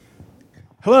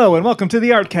Hello and welcome to the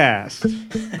Artcast.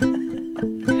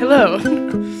 Hello.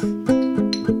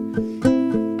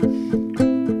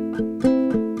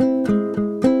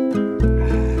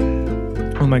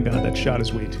 Oh my god, that shot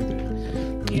is way too big.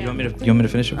 Yeah. You want me to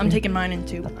finish it? I'm taking mine in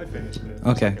too. I finished it.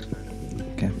 Okay.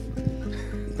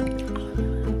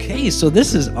 Okay, so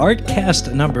this is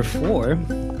Artcast number 4.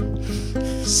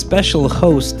 Special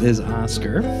host is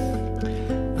Oscar.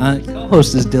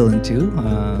 Co-host is Dylan too.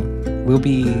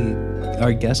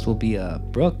 Our guest will be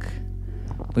Brooke.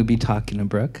 We'll be talking to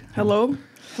Brooke. Hello.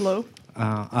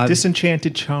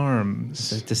 Disenchanted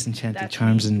Charms. Disenchanted That's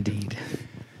Charms, me. indeed.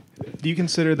 Do you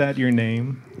consider that your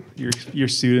name? Your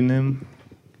pseudonym?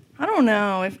 I don't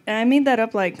know if I made that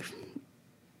up like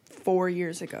 4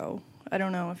 years ago. I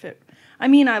don't know if it. I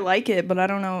mean, I like it, but I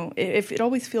don't know if it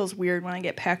always feels weird when I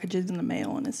get packages in the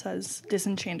mail and it says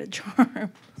Disenchanted Charms.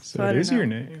 So it is your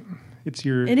name. It's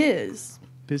your It is.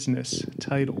 business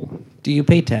title. Do you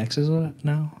pay taxes on it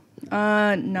now?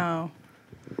 No.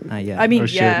 Not yet. I mean, Oh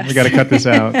shit, yes. we gotta cut this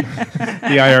out.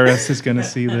 The IRS is gonna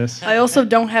see this. I also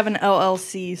don't have an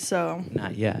LLC, so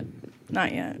Not yet.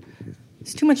 not yet.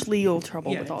 It's too much legal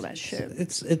trouble Yeah, with all that shit.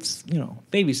 It's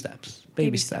baby steps.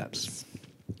 Baby steps.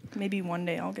 Maybe one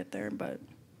day I'll get there, but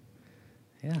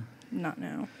Yeah. not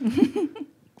now.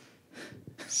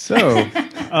 So,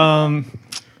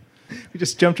 we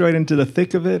just jumped right into the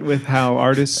thick of it with how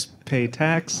artists pay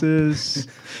taxes.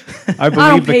 I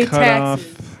believe pay the cutoff.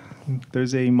 taxes.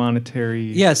 There's a monetary.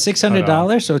 Yeah,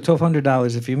 $600 or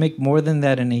 $1,200. If you make more than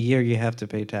that in a year, you have to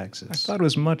pay I taxes. thought it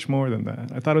was much more than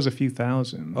that. I thought it was a few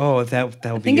thousand. Oh, that would be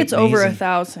I think it's over amazing.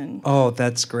 1,000. Oh,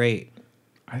 that's great.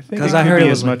 I think 'Cause it I could heard be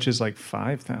it as was much as like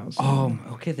 5,000. Oh,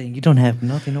 okay, then you don't have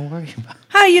nothing to worry about.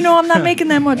 Hi, I'm not making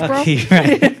that much, bro. Okay,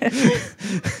 right.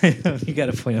 You got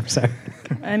a point. I'm sorry.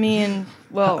 I mean,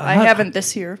 well, I how- haven't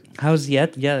this year. How's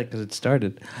yet? Yeah, because it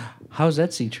started. How's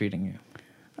Etsy treating you?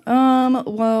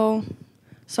 Well,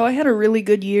 so I had a really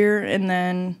good year, and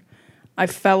then I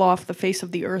fell off the face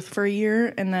of the earth for a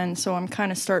year, and then so I'm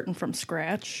kind of starting from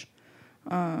scratch.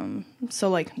 So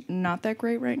like not that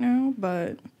great right now,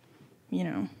 but you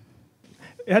know.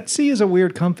 Etsy is a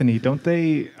weird company, don't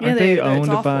they? Yeah, Aren't they it's owned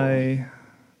awful. by?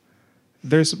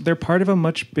 They're part of a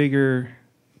much bigger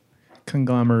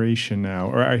conglomeration now.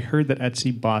 Or I heard that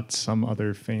Etsy bought some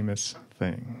other famous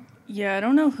thing. Yeah, I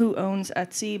don't know who owns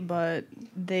Etsy, but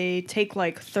they take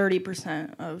like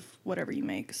 30% of whatever you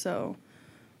make. So,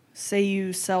 say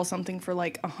you sell something for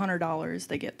like $100,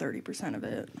 they get 30% of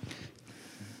it.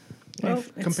 Well,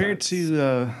 It compared sucks.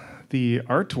 to the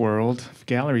art world,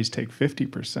 galleries take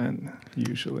 50%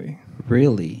 usually.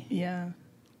 Really? Yeah.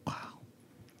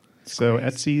 So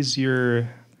Etsy's your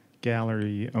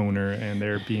gallery owner, and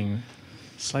they're being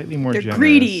slightly more They're generous.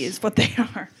 greedy, is what they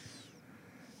are.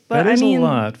 But That is I mean, a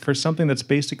lot for something that's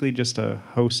basically just a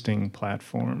hosting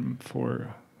platform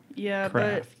for yeah, but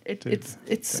craft it's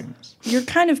things. you're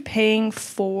kind of paying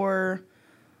for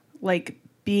like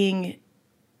being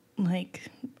like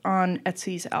on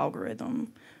Etsy's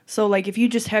algorithm. So like if you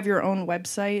just have your own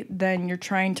website, then you're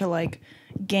trying to like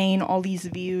gain all these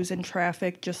views and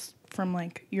traffic just from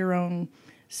like your own,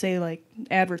 say like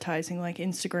advertising like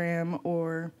Instagram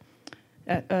or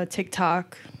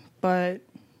TikTok. But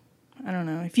I don't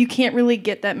know, if you can't really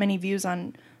get that many views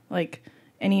on like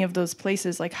any of those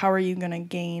places, like how are you going to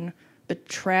gain the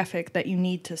traffic that you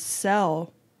need to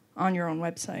sell on your own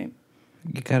website?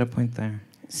 You got a point there.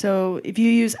 So if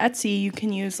you use Etsy, you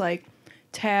can use like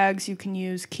tags, you can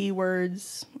use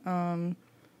keywords, and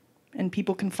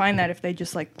people can find that if they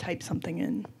just like type something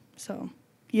in. So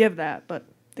you have that, but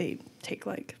they take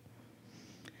like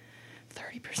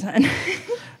 30%.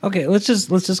 Okay, let's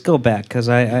just go back because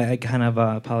I kind of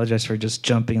apologize for just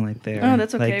jumping like there. Oh,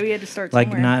 that's okay. Like, We had to start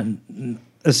like somewhere. not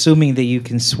assuming that you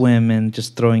can swim and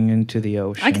just throwing you into the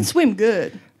ocean. I can swim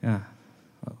good. Yeah,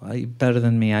 better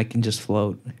than me. I can just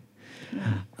float.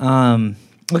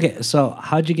 Okay, so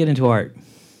how'd you get into art?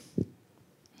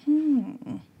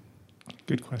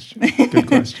 Good question. Good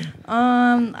question.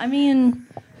 I mean,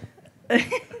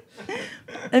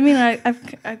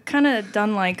 I've kind of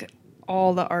done like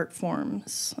all the art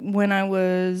forms. When I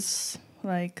was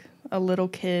like a little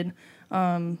kid,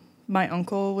 my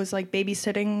uncle was like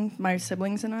babysitting my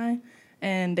siblings and I,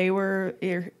 and they were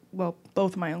well,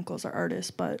 both of my uncles are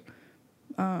artists, but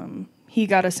he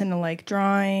got us into like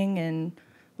drawing and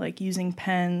like using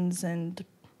pens and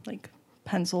like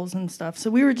pencils and stuff. So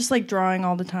we were just like drawing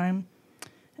all the time.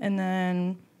 And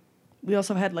then we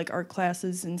also had like art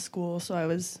classes in school, so I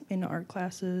was in art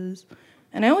classes.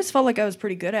 And I always felt like I was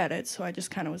pretty good at it, so I just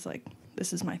kind of was like,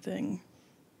 this is my thing.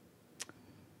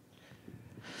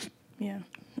 Yeah.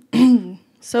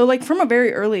 So like from a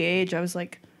very early age, I was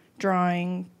like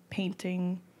drawing,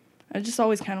 painting. I was just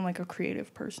always kind of like a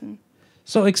creative person.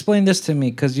 So explain this to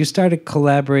me, because you started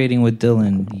collaborating with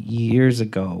Dylan years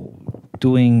ago,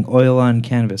 doing oil on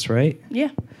canvas, right?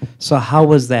 Yeah. So how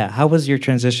was that? How was your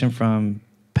transition from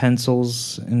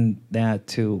pencils and that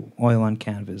to oil on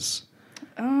canvas?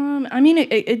 I mean,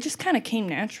 it just kind of came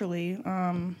naturally.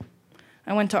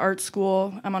 I went to art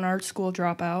school. I'm an art school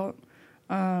dropout.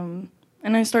 And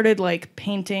I started like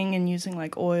painting and using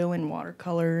like oil and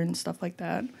watercolor and stuff like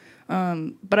that.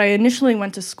 But I initially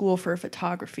went to school for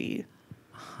photography.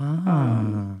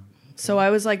 So I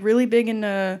was like really big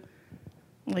into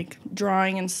like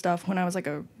drawing and stuff when I was like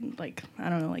I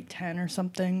don't know, like 10 or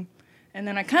something. And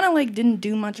then I kind of like didn't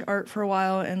do much art for a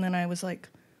while, and then I was like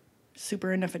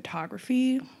super into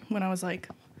photography when I was like,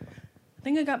 I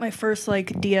think I got my first like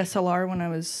DSLR when I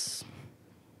was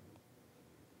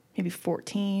maybe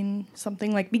 14,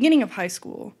 something like beginning of high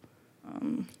school.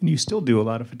 You still do a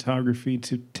lot of photography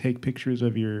to take pictures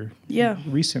of your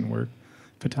recent work.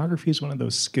 Photography is one of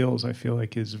those skills I feel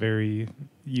like is very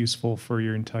useful for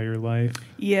your entire life.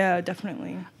 Yeah,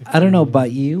 definitely. I don't know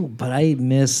about you, but I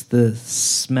miss the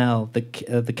smell, the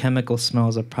chemical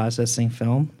smells of processing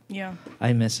film. Yeah.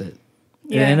 I miss it.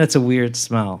 Yeah. And it's a weird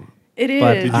smell. It is.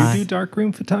 But, Did you do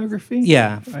darkroom photography?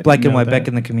 Yeah, I black didn't and know white that. back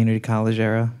in the community college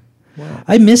era. Wow.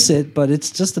 I miss it, but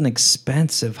it's just an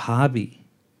expensive hobby.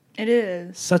 It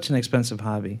is. Such an expensive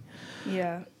hobby.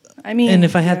 Yeah. I mean, And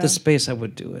if I had yeah. the space, I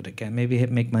would do it again. Maybe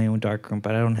make my own darkroom,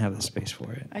 but I don't have the space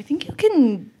for it. I think you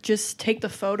can just take the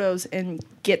photos and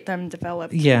get them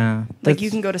developed. Yeah. Like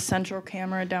you can go to Central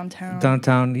Camera downtown.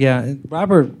 Downtown, yeah. And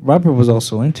Robert was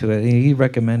also into it. He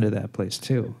recommended that place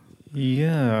too.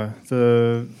 Yeah,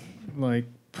 the like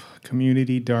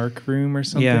community dark room or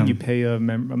something. Yeah. You pay a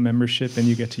membership and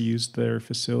you get to use their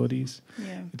facilities.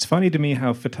 Yeah. It's funny to me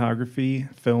how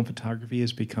film photography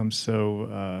has become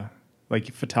so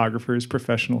like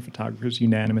professional photographers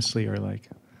unanimously are like,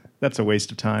 that's a waste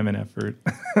of time and effort.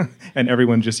 And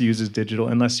everyone just uses digital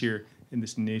unless you're in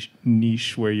this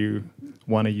niche where you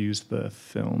want to use the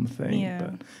film thing.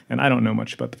 Yeah. And I don't know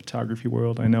much about the photography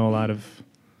world. I know a lot of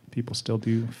people still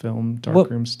do film,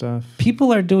 darkroom stuff.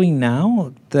 People are doing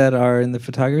now that are in the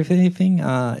photography thing,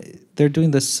 they're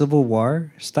doing the Civil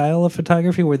War style of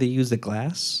photography where they use the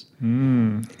glass.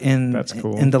 And that's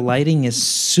cool. And the lighting is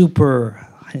super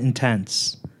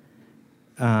intense.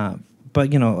 But,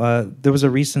 there was a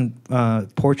recent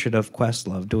portrait of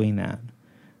Questlove doing that.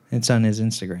 It's on his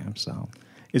Instagram, so...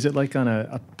 Is it like on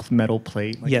a metal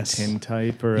plate, like Yes. a tin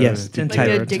type? Or Yes, a tin Like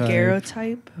type. a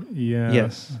daguerreotype. Yeah.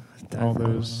 Yes. All I don't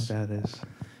know those. what that is.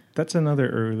 That's another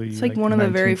early. It's like one of the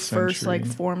very 19th first like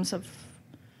century. forms of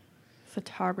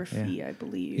photography, Yeah. I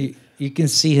believe. You can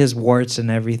see his warts and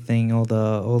everything, all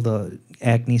the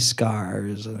acne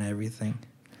scars and everything.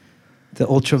 The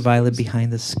ultraviolet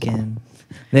behind the skin.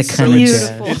 That So kind of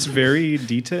beautiful. jazz. It's very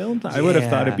detailed. I would have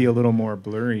thought it'd be a little more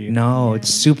blurry. No, Yeah. it's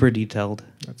super detailed.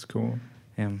 That's cool.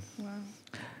 Yeah.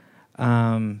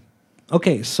 Wow.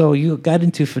 Okay, so you got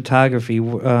into photography,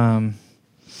 and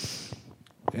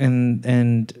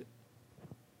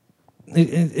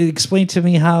explain to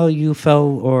me how you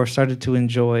fell or started to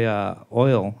enjoy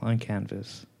oil on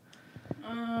canvas.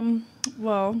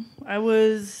 Well, I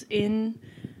was in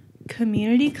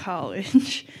community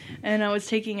college and I was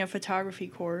taking a photography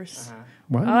course.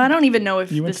 What? I don't even know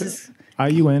if You went this to is.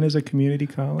 IUN is a community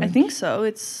college? I think so.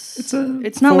 It's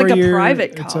It's not like a 4-year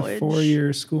private It's college. a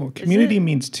 4-year school. Community it?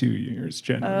 means 2 years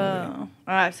generally. Oh,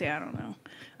 I see. I don't know.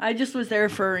 I just was there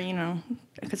for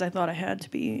because I thought I had to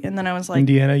be, and then I was like,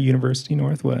 Indiana University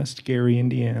Northwest, Gary,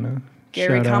 Indiana.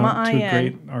 Gary, Shout out to IN. a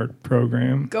great art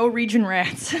program. "Go Region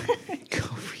Rats."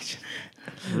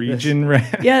 Region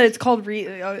Rat. Yeah, it's called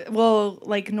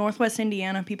like Northwest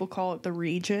Indiana, people call it the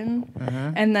region,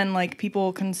 and then like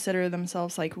people consider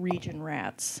themselves like Region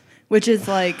Rats, which is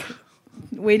like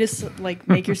way to like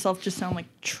make yourself just sound like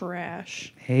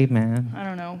trash. Hey, man. I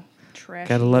don't know, trash.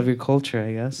 Gotta love your culture,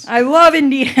 I guess. I love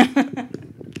Indiana.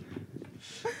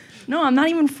 No, I'm not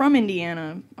even from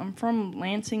Indiana. I'm from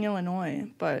Lansing, Illinois.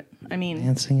 But I mean,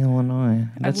 Lansing, Illinois.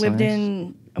 That's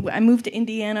I moved to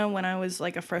Indiana when I was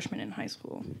like a freshman in high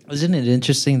school. Isn't it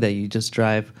interesting that you just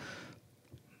drive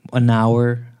an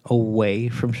hour away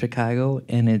from Chicago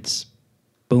and it's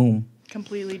boom,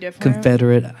 Completely different.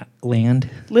 Confederate land?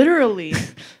 Literally.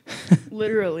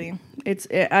 Literally.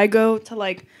 I go to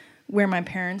like where my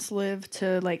parents live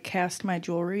to like cast my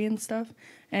jewelry and stuff.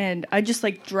 And I just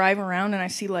like drive around and I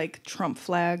see like Trump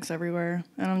flags everywhere.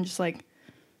 And I'm just like,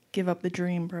 give up the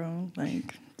dream, bro.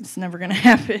 Like, it's never going to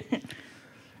happen.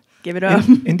 give it up.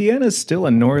 Indiana's still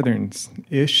a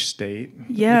northern-ish state.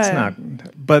 Yeah. It's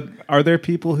not. But are there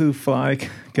people who fly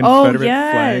Confederate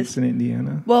flags in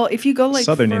Indiana? Well, if you go like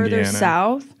Southern further Indiana.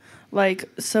 south, like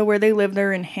so where they live,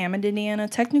 they're in Hammond, Indiana.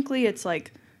 Technically, it's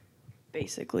like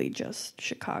basically just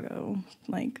Chicago,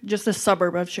 like just a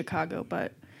suburb of Chicago,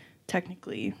 but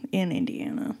technically in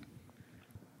Indiana.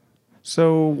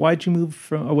 So why'd you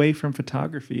move away from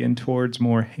photography and towards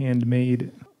more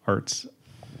handmade arts?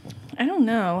 I don't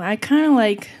know. I kind of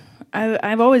like,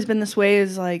 I've always been this way,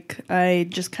 is like I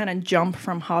just kind of jump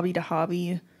from hobby to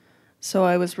hobby. So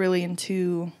I was really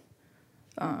into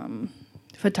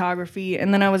photography,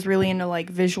 and then I was really into like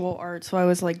visual art. So I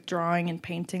was like drawing and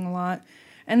painting a lot.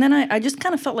 And then I just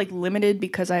kind of felt like limited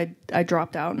because I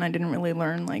dropped out and I didn't really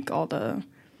learn like all the,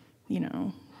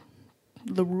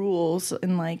 the rules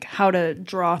and like how to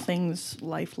draw things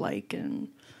lifelike, and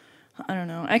I don't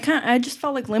know. I just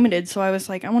felt like limited, so I was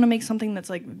like, I want to make something that's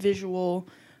like visual,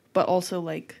 but also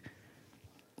like,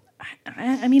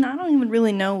 I mean, I don't even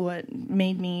really know what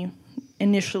made me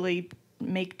initially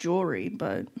make jewelry,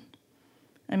 but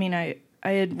I mean, I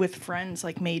had with friends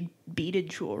like made beaded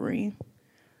jewelry.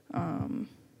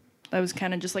 That was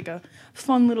kind of just like a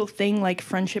fun little thing, like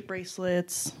friendship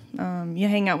bracelets. You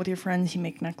hang out with your friends, you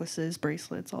make necklaces,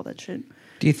 bracelets, all that shit.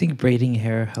 Do you think braiding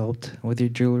hair helped with your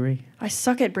jewelry? I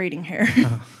suck at braiding hair.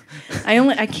 Oh.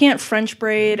 I can't French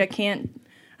braid. I can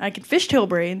fishtail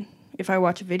braid if I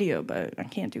watch a video, but I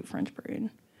can't do French braid.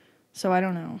 So I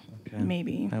don't know. Okay.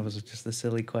 Maybe. That was just a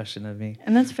silly question of me.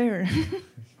 And that's fair.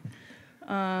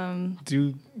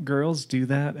 Do girls do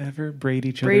that ever? Braid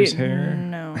each other's hair?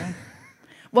 No.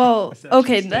 Well,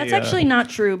 okay, that's actually not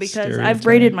true because I've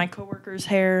braided my coworkers'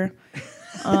 hair.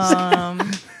 But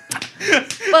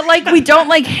like we don't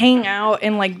like hang out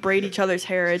and like braid each other's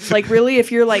hair. It's like really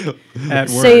if you're like at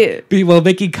work. Well,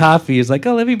 making coffee is like,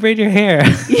 oh, let me braid your hair.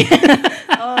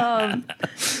 Yeah.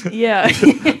 Yeah.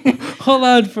 Hold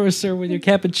on for a sir with your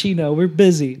cappuccino. We're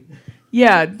busy.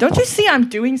 Yeah. Don't you see I'm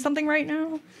doing something right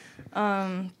now?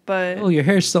 But oh, your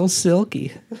hair's so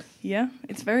silky. Yeah,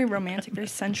 it's very romantic, very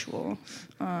sensual.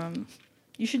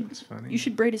 You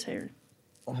should braid his hair.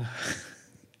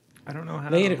 I don't know how.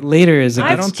 Later is.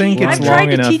 I don't think it's I've long tried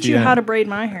to enough teach you yet. how to braid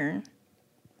my hair.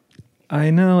 I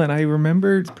know, and I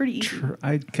remember it's pretty easy.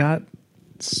 I got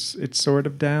it sort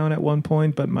of down at one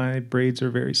point, but my braids are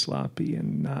very sloppy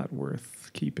and not worth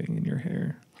keeping in your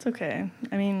hair. It's okay.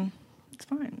 I mean, it's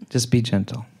fine. Just be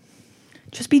gentle.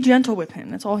 Just be gentle with him.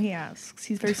 That's all he asks.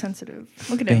 He's very sensitive.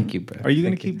 Look at him. Thank you, bro. Are you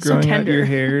going to keep growing out your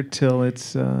hair till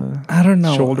it's I don't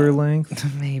know, shoulder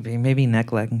length? Maybe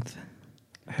neck length.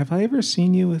 Have I ever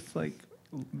seen you with like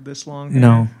this long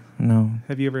hair? No.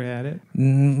 Have you ever had it?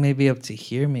 Maybe up to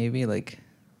here, maybe like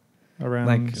around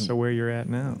like, so where you're at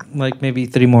now. Like maybe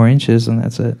 3 more inches and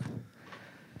that's it.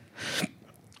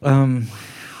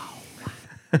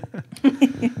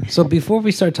 So before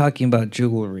we start talking about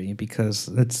jewelry, because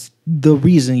it's the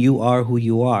reason you are who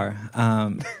you are,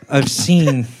 I've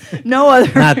seen no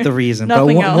other, not the reason, but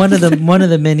one of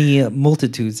the many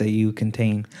multitudes that you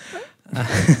contain.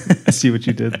 I see what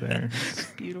you did there.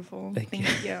 Beautiful.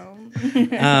 Thank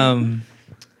you.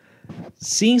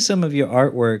 Seeing some of your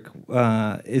artwork,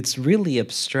 it's really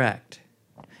abstract.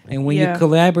 And when you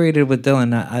collaborated with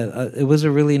Dylan, it was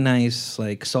a really nice,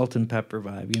 like, salt and pepper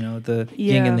vibe, you know, the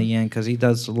yin and the yang, because he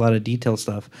does a lot of detail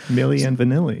stuff. Millie and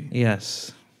Vanilli.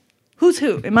 Yes. Who's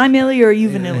who? Am I Millie or are you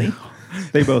Vanilli?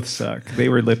 They both suck. They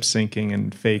were lip syncing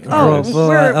and fake. Well,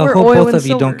 I hope both of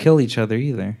you don't kill each other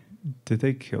either. Did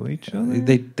they kill each other?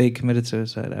 They committed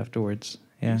suicide afterwards.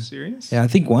 Yeah. Are you serious? Yeah, I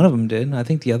think one of them did. I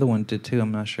think the other one did too.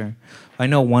 I'm not sure. I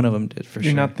know one of them did for sure.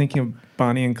 You're not thinking of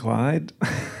Bonnie and Clyde?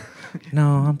 No,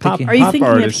 I'm thinking. Are you thinking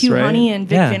artists, of Hugh right? Honey and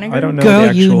Vic Vinegar? I don't know. Girl, the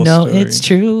actual you know story. it's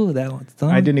true. That one's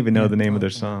done. I didn't even know the name of their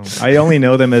song. I only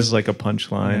know them as like a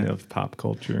punchline of pop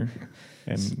culture.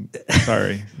 And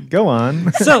sorry, go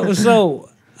on. So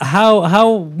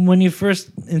how when you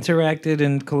first interacted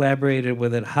and collaborated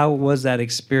with it, how was that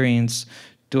experience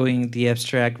doing the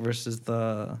abstract versus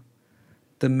the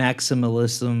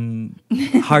maximalism,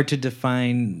 hard to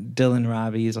define Dylan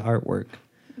Robbie's artwork?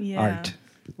 Art.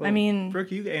 Well, I mean,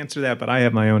 Brooke, you answer that, but I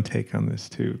have my own take on this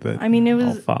too. That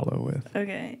I'll follow with.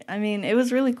 Okay, I mean, it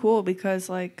was really cool because,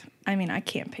 like, I mean, I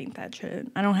can't paint that shit.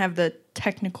 I don't have the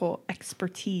technical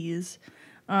expertise,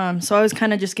 so I was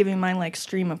kind of just giving my like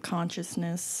stream of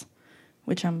consciousness,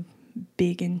 which I'm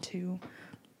big into,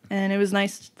 and it was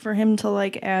nice for him to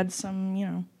like add some, you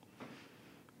know,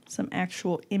 some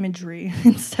actual imagery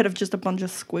instead of just a bunch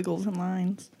of squiggles and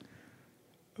lines.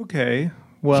 Okay.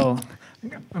 Well,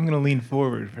 I'm going to lean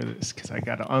forward for this because I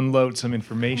got to unload some Oh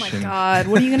information. my God,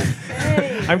 what are you gonna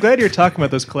say? I'm glad you're talking about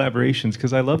those collaborations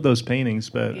because I love those paintings,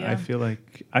 but Yeah. I feel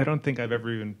like I don't think I've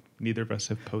ever even, neither of us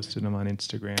have posted them on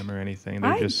Instagram or anything.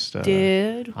 They're I just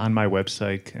did. on my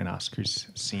website, and Oscar's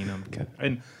seen them.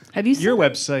 And Have you your seen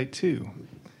website too,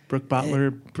 Brooke Butler,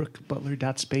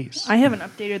 brookebutler.space. I haven't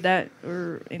updated that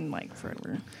or in like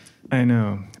forever. I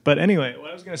know, but anyway, what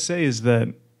I was going to say is that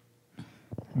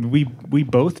we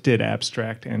both did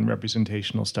abstract and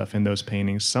representational stuff in those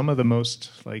paintings. Some of the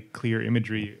most like clear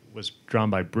imagery was drawn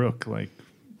by Brooke, like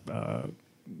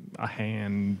a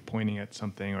hand pointing at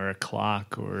something, or a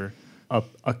clock, or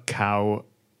a cow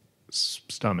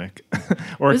stomach,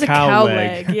 or It was a cow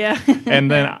leg. Yeah. And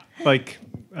then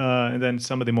and then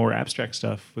some of the more abstract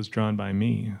stuff was drawn by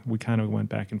me. We kind of went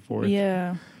back and forth.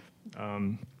 Yeah.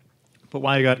 But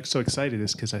why I got so excited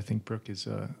is because I think Brooke is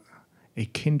a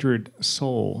kindred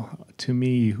soul to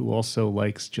me, who also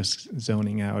likes just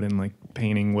zoning out and like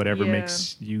painting whatever Yeah.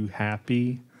 makes you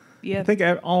happy. Yeah. I think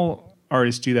all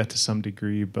artists do that to some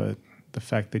degree, but the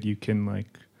fact that you can like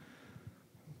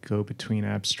go between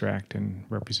abstract and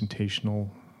representational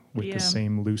with Yeah. the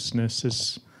same looseness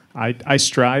is I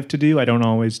strive to do. I don't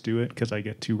always do it because I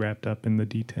get too wrapped up in the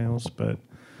details, but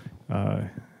I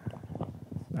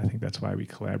think that's why we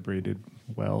collaborated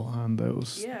well on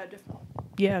those. Yeah, definitely.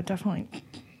 Yeah, definitely.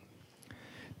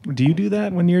 Do you do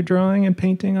that when you're drawing and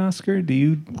painting, Oscar? Do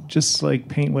you just like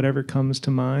paint whatever comes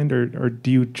to mind, or do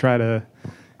you try to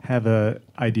have a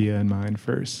idea in mind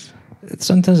first?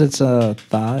 Sometimes it's a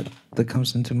thought that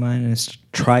comes into mind, and it's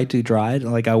try to draw it.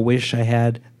 Like I wish I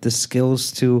had the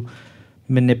skills to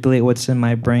manipulate what's in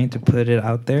my brain to put it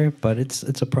out there, but it's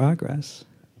a progress.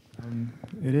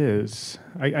 It is.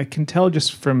 I can tell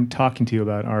just from talking to you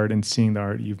about art and seeing the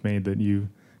art you've made that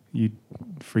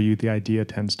for you the idea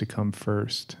tends to come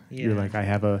first. Yeah. You're like, I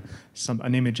have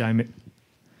an image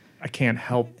I can't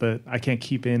help, but I can't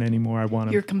keep in anymore. I want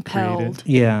to. You're compelled.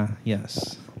 Yeah,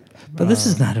 yes. But this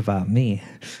is not about me.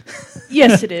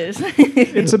 Yes, it is.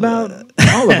 It's about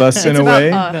all of us in It's a about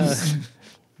way. us.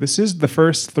 This is the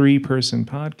first 3-person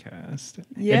podcast.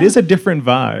 Yeah. It is a different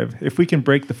vibe. If we can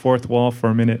break the fourth wall for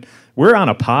a minute, we're on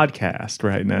a podcast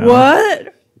right now.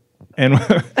 What? And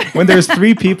when there's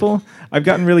 3 people, I've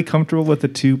gotten really comfortable with the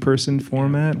 2-person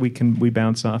format. We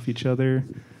bounce off each other.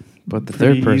 But the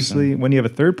pretty third person. easily. When you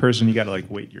have a third person, you got to like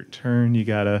wait your turn. You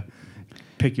got to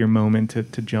pick your moment to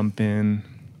jump in.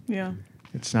 Yeah.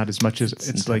 It's not as much as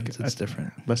it's like it's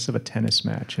different. Less of a tennis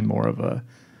match and more of a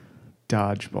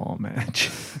dodgeball match.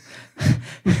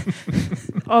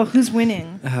 Oh, who's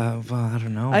winning? Well, I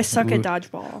don't know. I suck at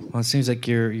dodgeball. Well, it seems like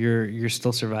you're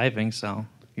still surviving, so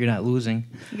you're not losing.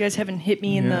 You guys haven't hit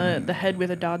me in Yeah. the head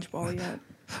with a dodgeball yet.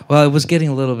 Well, it was getting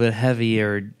a little bit heavy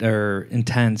or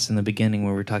intense in the beginning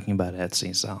when we were talking about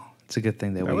Etsy, so it's a good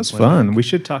thing that That we was went fun. back. We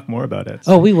should talk more about it.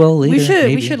 Oh, we will later. We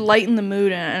maybe. should lighten the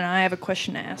mood, and I have a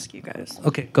question to ask you guys.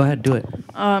 Okay, go ahead, do it.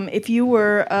 If you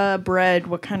were bread,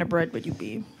 what kind of bread would you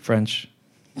be? French.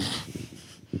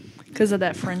 Because of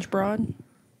that French broad?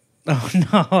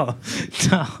 Oh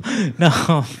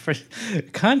no! For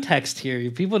context here,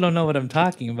 people don't know what I'm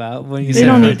talking about when you They say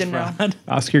don't French need to know. fraud.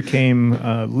 Oscar came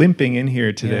limping in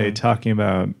here today Yeah. talking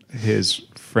about his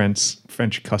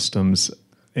French customs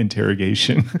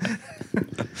interrogation. Which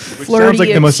Flirty sounds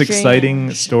like the most exchange.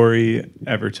 exciting story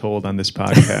ever told on this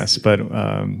podcast. But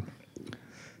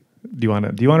do you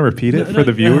want to repeat it for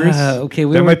the viewers? Okay,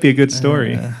 that might be a good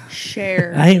story.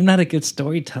 Share. I am not a good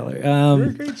storyteller. You're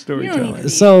a great You storyteller. don't need to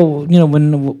So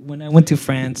when I went to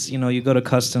France, you go to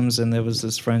customs, and there was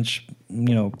this French,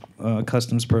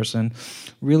 customs person,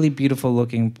 really beautiful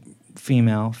looking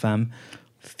femme,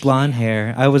 blonde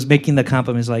hair. I was making the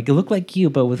compliments like, it looked like you,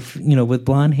 but with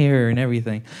blonde hair and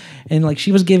everything, and like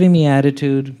she was giving me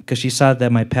attitude because she saw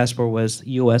that my passport was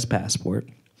U.S. passport.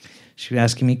 She was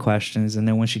asking me questions, and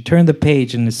then when she turned the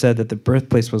page and it said that the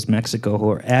birthplace was Mexico,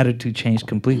 her attitude changed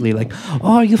completely. Like,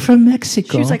 oh, are you from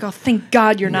Mexico? She was like, oh, thank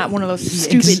God you're not one of those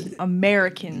stupid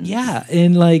Americans. yeah,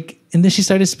 and then she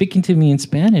started speaking to me in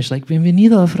Spanish, like,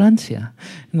 bienvenido a Francia.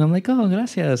 And I'm like, oh,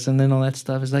 gracias. And then all that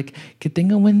stuff is like, que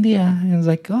tenga un buen día. And it's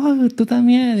like, oh, tú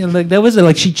también. And like, that was it.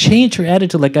 Like, she changed her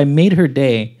attitude. Like, I made her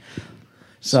day.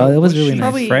 So it was really she nice.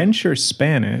 Probably- French or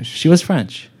Spanish? She was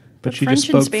French. But she French just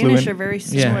and spoke Spanish fluent. are very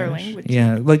similar Yeah, languages.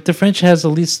 yeah. Like the French has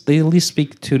they at least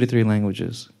speak 2 to 3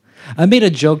 languages. I made a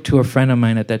joke to a friend of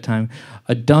mine at that time.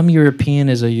 A dumb European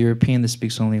is a European that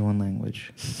speaks only 1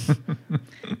 language.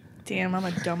 Damn, I'm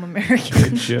a dumb American.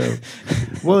 Good joke.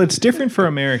 Well, it's different for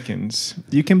Americans.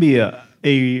 You can be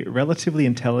a relatively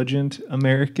intelligent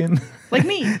American Like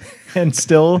me. and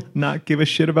still not give a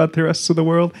shit about the rest of the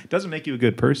world doesn't make you a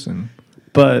good person.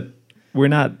 But we're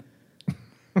not.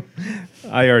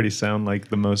 I already sound like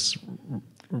the most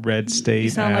red state You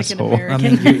sound asshole. like an I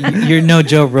American. mean, you're no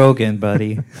Joe Rogan,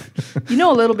 buddy. You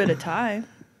know a little bit of Thai.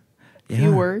 A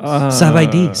few words.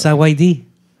 Sawadee.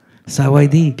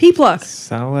 P-pluck.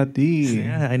 Sawadee.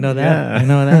 Yeah, I know that. Yeah. I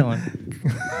know that one.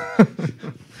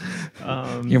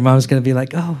 Your mom's gonna be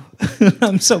like, "Oh,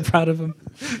 I'm so proud of him."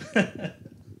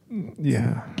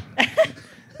 Yeah.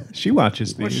 She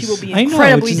watches Or these. she will be I know,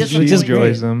 incredibly which is- She which is disappointed.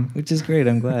 enjoys them. Which is great.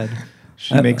 I'm glad.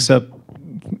 She makes up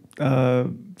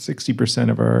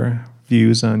 60% of our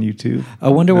views on YouTube. I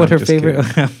wonder No, what I'm her just favorite.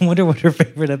 kidding. I wonder what her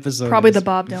favorite episode. Probably is. the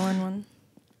Bob Dylan one.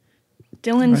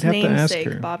 Dylan's I'd have to ask her.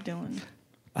 namesake, Bob Dylan.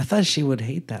 I thought she would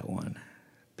hate that one,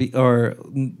 or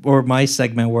my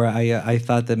segment where I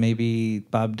thought that maybe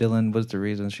Bob Dylan was the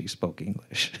reason she spoke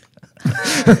English.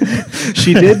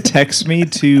 She did text me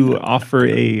to offer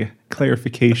a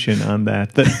clarification on that.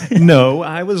 No,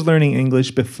 I was learning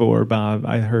English before Bob.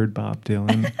 I heard Bob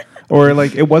Dylan. Or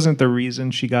like it wasn't the reason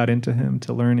she got into him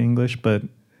to learn English, but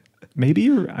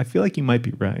maybe I feel like you might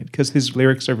be right because his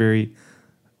lyrics are very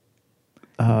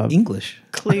English.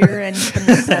 Clear and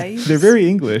concise. they're very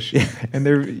English, and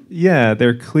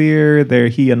they're clear.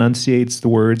 He enunciates the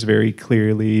words very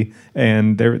clearly,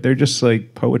 and they're just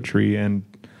like poetry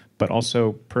but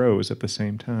also prose at the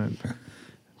same time.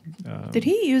 Did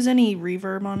he use any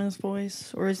reverb on his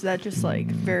voice, or is that just like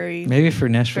very? Maybe for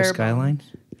Nashville Bare Skyline.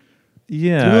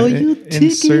 Yeah, Will you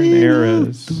in certain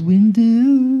eras. The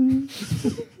window?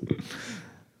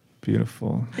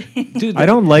 Beautiful. Dude, I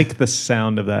don't like the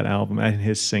sound of that album and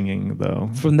his singing though.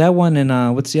 From that one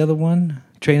and what's the other one?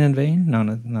 Train in Vain? No,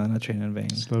 not Train in Vain.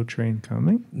 Slow Train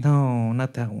Coming No,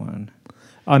 not that one.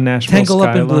 on Nashville Tangle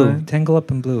Skyline. Up in Blue. Tangle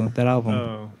Up in Blue. That album.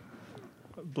 Oh,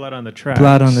 Blood on the Tracks.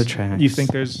 Blood on the Tracks. You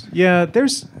think there's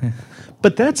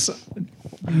but that's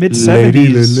mid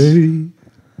 '70s.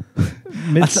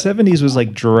 Mid '70s was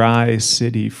like dry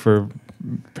city for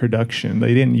production.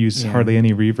 They didn't use hardly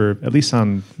any reverb, at least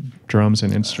on drums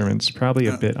and instruments. Probably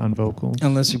a bit on vocals.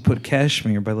 Unless you put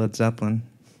Kashmir by Led Zeppelin.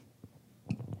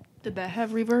 Did that have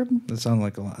reverb? That sounds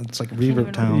like a lot. It's like even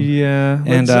Reverb Town. Yeah,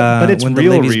 And but it's When the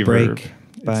real Ladies reverb. Break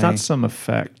It's by- not some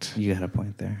effect. You got a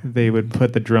point there. They would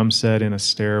put the drum set in a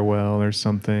stairwell or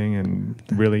something and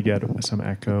really get some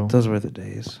echo. Those were the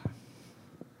days.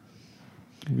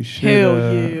 We should,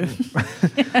 Hell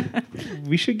yeah.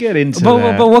 we should get into But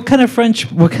that. what kind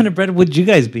of bread would you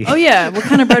guys be? Oh yeah. What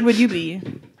kind of bread would you be?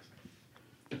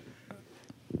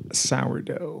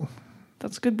 Sourdough.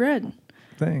 That's good bread.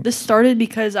 Thanks. This started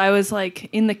because I was like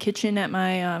in the kitchen at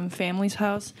my family's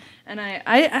house, and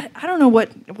I don't know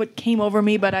what came over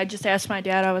me, but I just asked my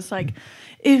dad. I was like,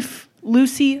 if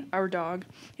Lucy, our dog,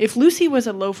 if Lucy was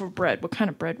a loaf of bread, what kind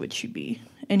of bread would she be?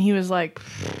 And he was like,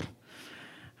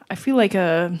 I feel like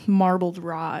a marbled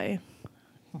rye.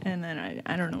 And then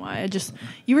I don't know why.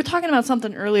 You were talking about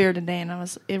something earlier today,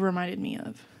 and it reminded me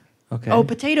of. Okay. Oh,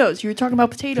 potatoes. You were talking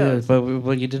about potatoes. Good,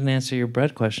 but you didn't answer your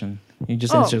bread question. You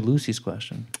just answered Lucy's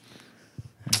question.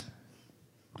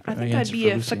 I think Our I'd answer be for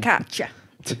a Lucy. focaccia.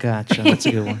 Focaccia. That's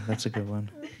a good one. That's a good one.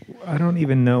 I don't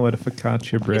even know what a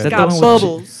focaccia bread Is is. that Got the one with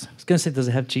bubbles. I was gonna say, does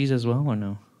it have cheese as well or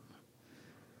no?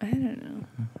 I don't know.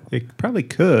 It probably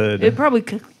could, It probably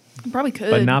could.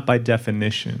 but not by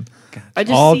definition. I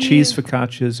just All see cheese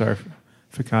focaccias are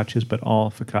focaccias, but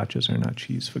all focaccias are not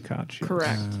cheese focaccias.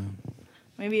 Correct.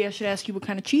 Maybe I should ask you what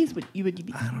kind of cheese would you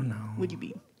be? I don't know. Would you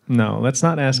be? No, let's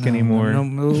not ask anymore. No,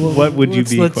 What would you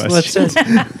be? Let's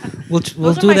we'll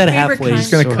Those are do my that favorite halfway. kinds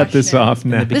Just gonna of cut this questions. off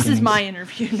now. This is beginnings. my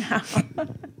interview now.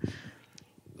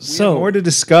 So More to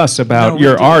discuss about No, we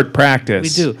your do. art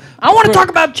practice. we do. I want to talk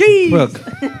about cheese. Brooke,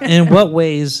 in what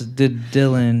ways did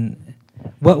Dylan?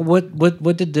 What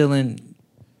did Dylan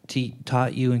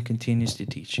taught you and continues to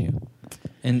teach you,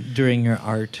 and during your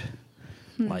art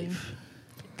life?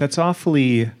 That's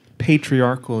awfully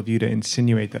patriarchal of you to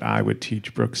insinuate that I would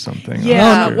teach Brooke something.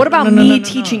 Yeah. Sure. What about No, me no.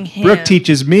 teaching him? Brooke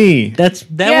teaches me. That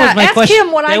Yeah, was my ask question.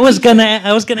 him what I I was teach gonna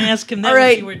ask him that All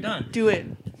right. when you were done. Do it.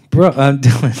 Bro,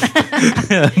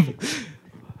 Dylan.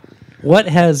 What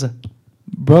has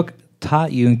Brooke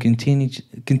taught you and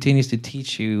continues to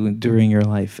teach you during your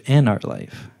life and art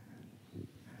life?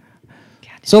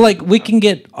 So, like, we can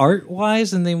get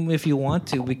art-wise, and then if you want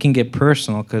to, we can get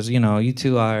personal, because, you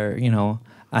two are,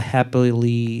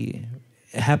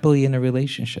 happily in a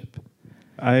relationship.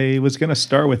 I was going to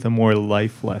start with a more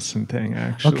life lesson thing,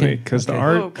 actually, Okay, because the okay.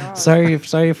 art. Oh God.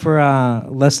 Sorry for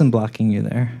lesson blocking you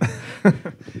there.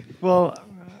 Well,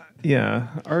 yeah,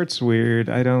 art's weird.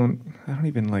 I don't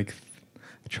even like.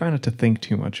 try not to think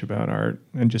too much about art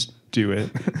and just do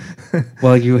it.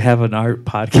 Well, you have an art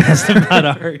podcast about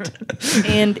art.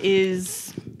 And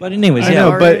is... But anyways, I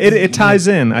know, but it ties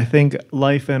in. I think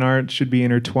life and art should be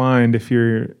intertwined if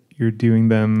you're doing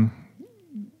them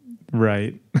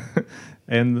right.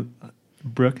 And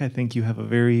Brooke, I think you have a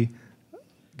very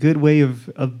good way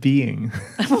of being.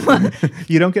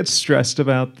 You don't get stressed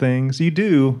about things. You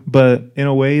do, but in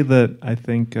a way that I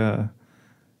think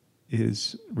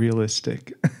is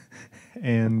realistic.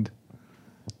 And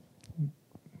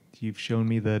you've shown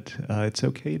me that it's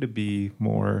okay to be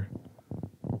more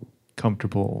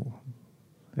comfortable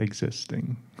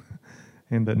existing,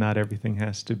 and that not everything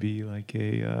has to be like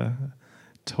a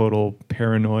total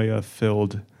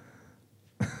paranoia-filled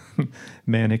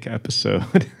manic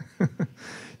episode.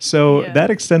 So that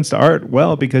extends to art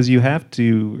well, because you have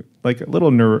to, like,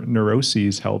 little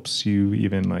neuroses helps you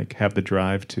even like have the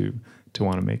drive to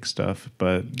want to make stuff,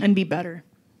 but and be better.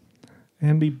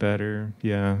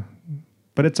 Yeah.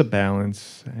 But it's a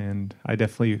balance, and I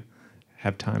definitely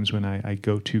have times when I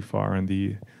go too far on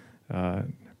the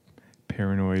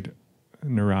paranoid,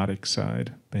 neurotic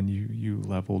side. Then you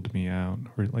leveled me out,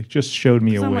 or like just showed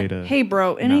me a way to. Hey,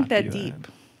 bro, it ain't that deep.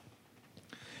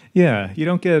 Yeah, you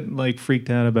don't get like freaked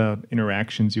out about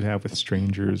interactions you have with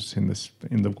strangers in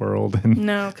the world, and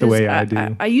the way I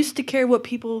do. I used to care what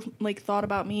people like thought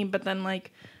about me, but then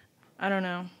like, I don't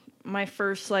know, my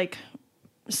first like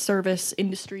service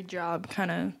industry job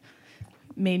kind of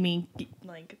made me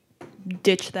like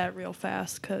ditch that real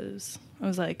fast, because I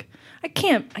was like, I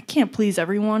can't please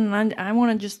everyone, and I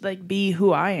want to just like be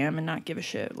who I am and not give a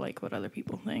shit like what other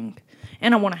people think,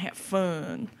 and I want to have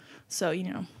fun. So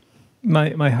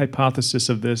My hypothesis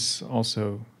of this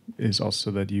is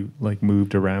that you like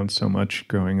moved around so much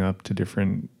growing up to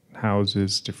different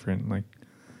houses, different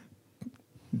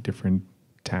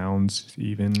towns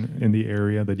even in the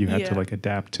area, that you had to like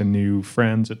adapt to new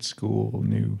friends at school,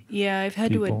 I've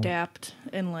had people. to adapt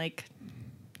and like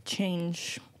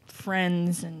change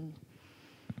friends and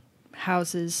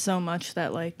houses so much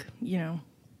that like,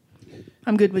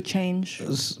 I'm good with change.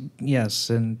 Yes,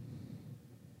 and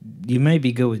you may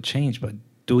be good with change, but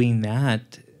doing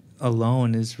that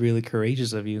alone is really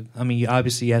courageous of you. I mean, you have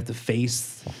to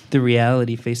face the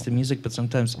reality, face the music, but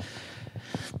sometimes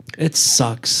it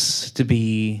sucks to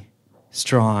be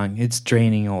strong. It's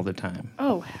draining all the time.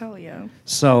 Oh, hell yeah.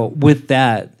 So with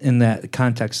that, in that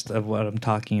context of what I'm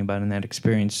talking about, in that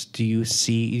experience, do you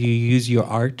use your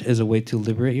art as a way to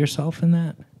liberate yourself in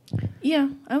that? Yeah,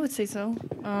 I would say so.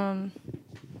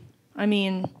 I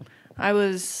mean, I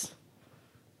was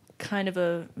kind of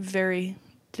a very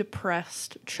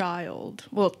depressed child.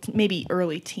 Well, maybe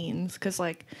early teens, because,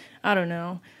 like, I don't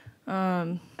know.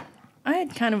 I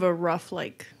had kind of a rough,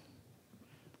 like,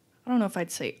 I don't know if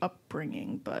I'd say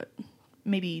upbringing, but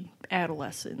maybe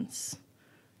adolescence.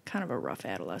 Kind of a rough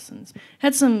adolescence.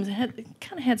 Had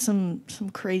some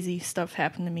crazy stuff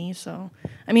happen to me, so,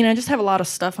 I mean, I just have a lot of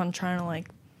stuff I'm trying to, like,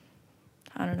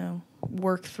 I don't know,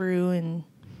 work through, and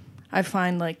I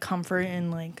find, like, comfort in,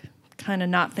 like, kind of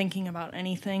not thinking about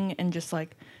anything and just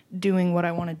like doing what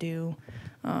I want to do,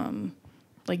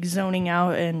 like zoning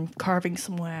out and carving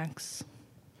some wax.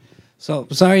 So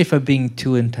sorry if I'm being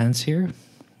too intense here.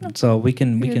 No. So we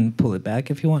can pull it back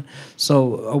if you want.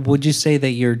 So would you say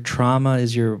that your trauma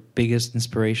is your biggest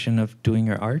inspiration of doing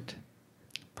your art?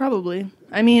 Probably.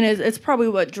 I mean, it's probably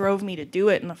what drove me to do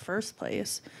it in the first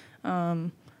place.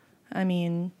 I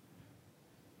mean,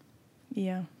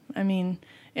 yeah. I mean,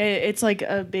 it's like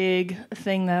a big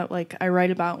thing that like I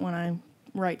write about when I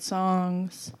write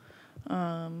songs.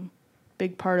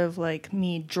 Big part of like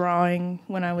me drawing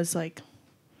when I was like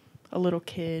a little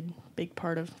kid. Big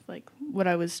part of like what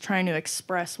I was trying to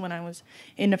express when I was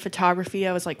into photography.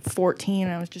 I was like 14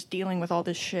 and I was just dealing with all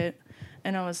this shit.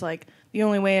 And I was like, the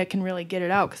only way I can really get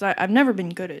it out, because I've never been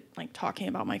good at like talking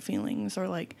about my feelings or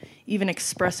like even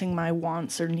expressing my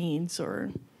wants or needs or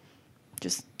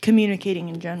just communicating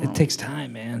in general. It takes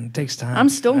time, man. It takes time. I'm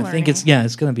still learning. I think it's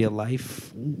going to be a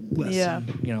life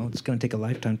lesson. Yeah. It's going to take a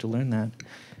lifetime to learn that.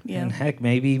 Yeah. And heck,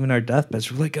 maybe even our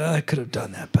deathbeds, we're like, I could have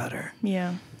done that better.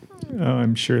 Yeah. Oh,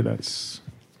 I'm sure that's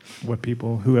what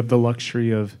people who have the luxury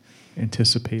of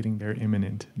anticipating their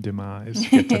imminent demise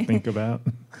get to think about.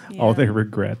 All their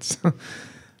regrets.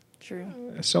 True.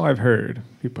 So I've heard.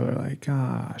 People are like,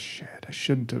 shit, I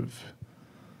shouldn't have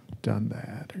done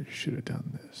that, or should have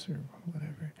done this, or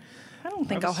whatever. I don't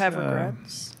think I'll have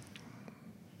regrets.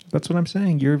 That's what I'm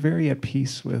saying. You're very at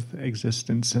peace with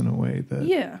existence in a way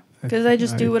that because I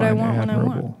just do what I want when I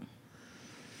want.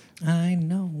 I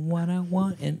know what I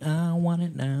want and I want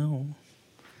it now.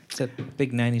 It's that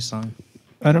big 90s song.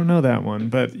 I don't know that one,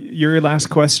 but your last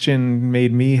question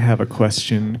made me have a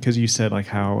question because you said like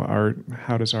how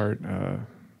does art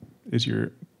is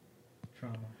your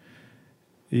Trauma.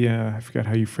 yeah, I forgot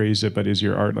how you phrased it, but is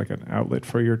your art like an outlet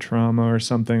for your trauma or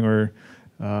something? Or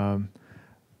I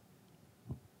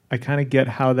kind of get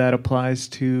how that applies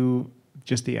to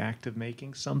just the act of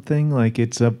making something. Like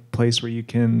it's a place where you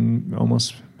can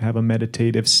almost have a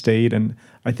meditative state. And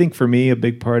I think for me, a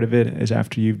big part of it is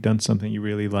after you've done something you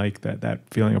really like, that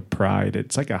feeling of pride.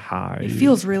 It's like a high. It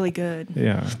feels really good.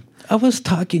 Yeah. I was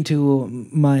talking to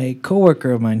my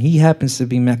coworker of mine. He happens to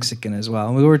be Mexican as well.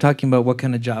 And we were talking about what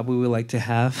kind of job we would like to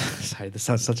have. Sorry, this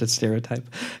sounds such a stereotype.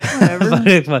 Whatever.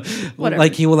 but Whatever.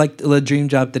 Like he would like a dream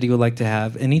job that he would like to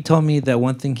have. And he told me that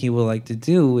one thing he would like to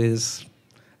do is,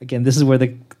 again, this is where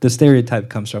the stereotype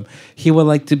comes from. He would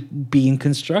like to be in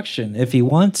construction if he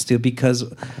wants to, because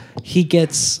he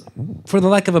gets, for the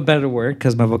lack of a better word,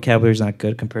 because my vocabulary is not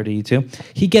good compared to you two,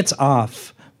 he gets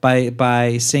off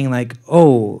by saying like,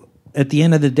 oh, at the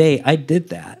end of the day, I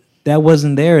did that. That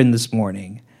wasn't there in this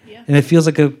morning. Yeah. And it feels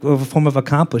like a form of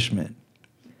accomplishment.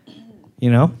 You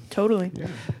know? Totally. Yeah.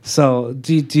 So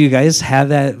do you guys have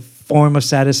that form of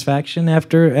satisfaction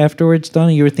after it's done?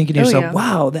 And you were thinking to yourself,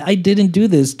 wow, I didn't do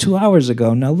this 2 hours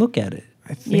ago. Now look at it.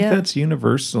 I think that's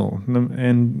universal.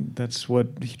 And that's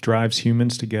what drives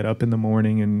humans to get up in the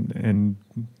morning and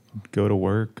go to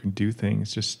work and do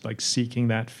things. Just like seeking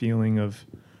that feeling of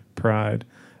pride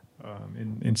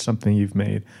in something you've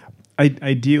made.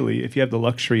 Ideally, if you have the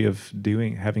luxury of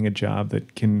having a job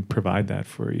that can provide that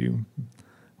for you,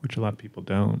 which a lot of people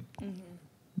don't.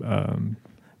 Mm-hmm.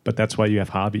 But that's why you have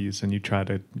hobbies and you try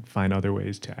to find other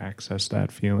ways to access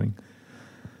that feeling.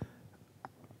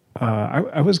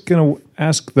 I was going to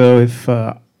ask, though, if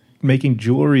making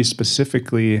jewelry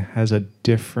specifically has a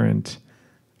different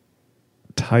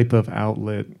type of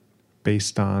outlet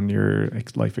based on your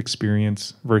life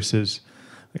experience versus...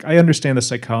 Like, I understand the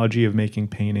psychology of making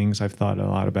paintings. I've thought a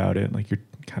lot about it. Like, you're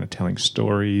kind of telling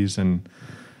stories and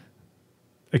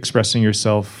expressing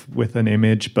yourself with an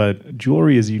image, but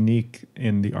jewelry is unique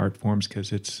in the art forms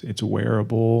because it's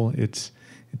wearable. It's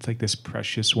like this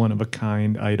precious one of a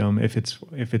kind item if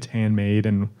it's handmade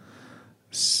and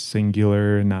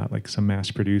singular and not like some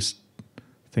mass produced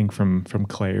thing from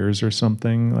Claire's or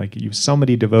something. Like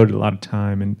somebody devoted a lot of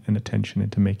time and attention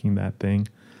into making that thing.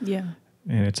 Yeah.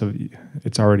 And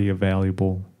it's already a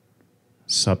valuable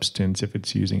substance if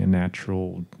it's using a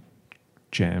natural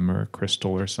gem or a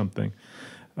crystal or something.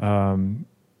 I'm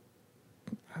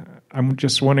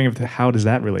just wondering how does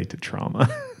that relate to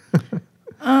trauma?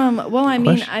 Well, I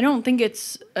mean, I don't think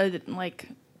it's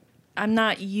I'm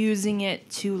not using it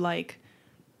to like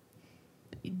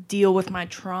deal with my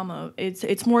trauma.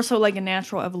 It's more so like a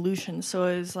natural evolution. So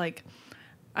it was like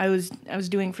I was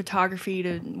doing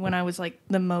photography when I was like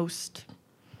the most,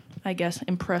 I guess,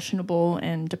 impressionable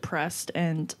and depressed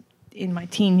and in my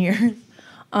teen years.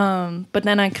 But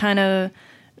then I kind of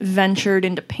ventured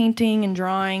into painting and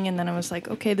drawing, and then I was like,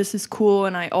 okay, this is cool.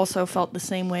 And I also felt the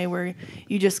same way where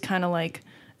you just kind of like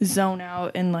zone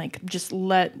out and like just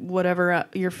let whatever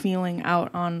you're feeling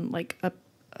out on like a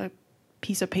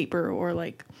piece of paper or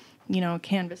like, a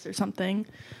canvas or something.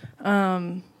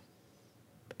 And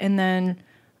then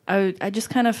I just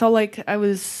kind of felt like I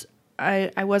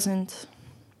wasn't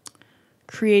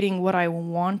creating what I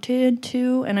wanted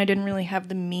to, and I didn't really have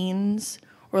the means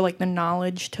or like the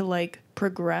knowledge to like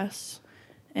progress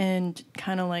and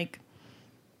kind of like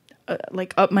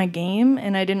up my game,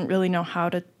 and I didn't really know how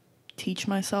to teach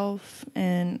myself,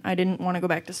 and I didn't want to go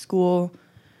back to school.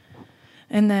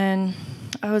 And then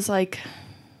I was like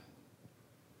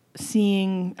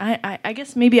seeing, I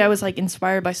guess maybe I was like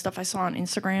inspired by stuff I saw on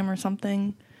Instagram or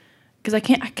something. Because I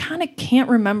kind of can't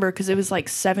remember, because it was like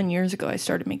 7 years ago I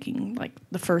started making like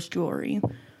the first jewelry,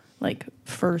 like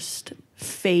first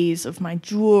phase of my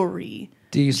jewelry.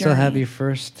 Do you still have your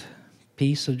first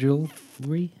piece of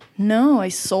jewelry? No, I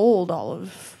sold all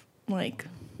of like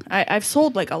I've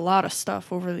sold like a lot of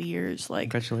stuff over the years.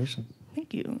 Like, congratulations.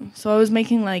 Thank you. So I was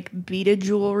making like beaded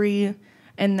jewelry,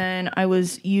 and then I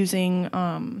was using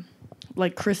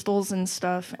like crystals and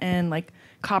stuff and like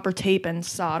copper tape and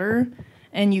solder.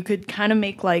 And you could kind of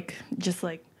make like just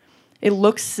like it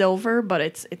looks silver, but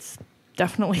it's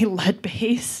definitely lead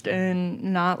based and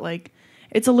not like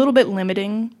it's a little bit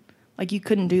limiting. Like you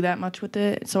couldn't do that much with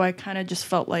it. So I kind of just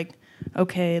felt like,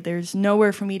 okay, there's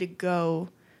nowhere for me to go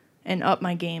and up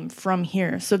my game from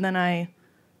here. So then I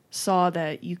saw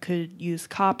that you could use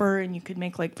copper and you could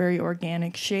make like very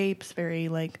organic shapes, very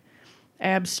like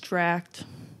abstract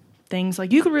things.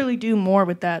 Like you could really do more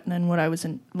with that than what I was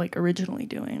like originally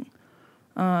doing.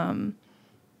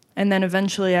 And then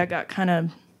eventually I got kind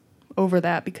of over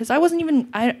that because I wasn't even,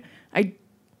 I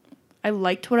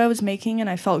liked what I was making and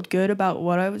I felt good about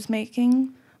what I was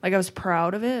making. Like I was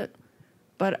proud of it,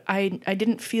 but I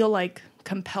didn't feel like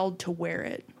compelled to wear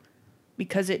it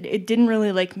because it didn't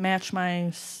really like match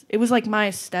it was like my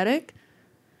aesthetic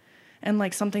and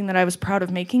like something that I was proud of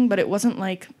making, but it wasn't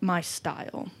like my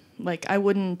style. Like I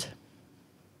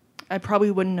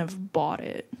probably wouldn't have bought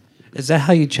it. Is that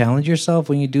how you challenge yourself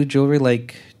when you do jewelry?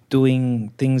 Like doing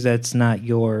things that's not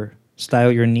your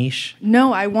style, your niche?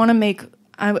 No, I want to make.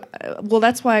 Well,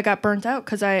 that's why I got burnt out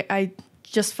because I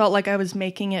just felt like I was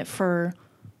making it for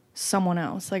someone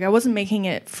else. Like I wasn't making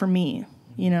it for me,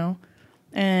 you know.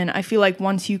 And I feel like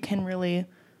once you can really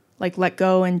like let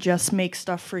go and just make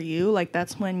stuff for you, like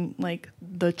that's when like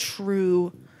the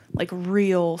true like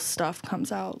real stuff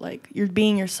comes out. Like you're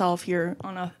being yourself. You're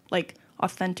like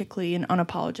authentically and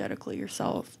unapologetically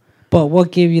yourself. But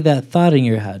what gave you that thought in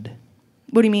your head?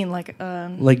 What do you mean,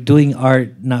 like doing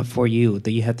art not for you,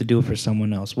 that you have to do it for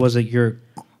someone else? Was it your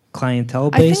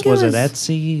clientele base? Was it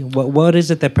Etsy? What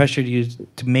is it that pressured you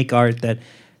to make art that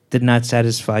did not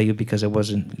satisfy you because it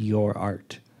wasn't your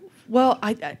art? Well,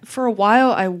 I for a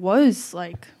while I was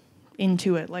like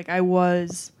into it. Like I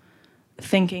was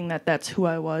thinking that that's who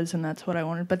I was and that's what I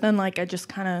wanted. But then like I just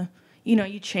kind of, you know,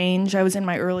 you change. I was in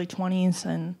my early 20s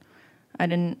and I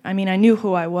knew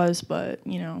who I was, but,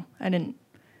 you know, I don't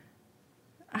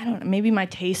know, maybe my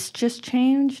taste just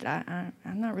changed. I'm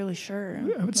not really sure.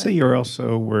 I would say you're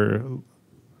also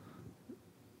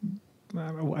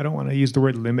I don't want to use the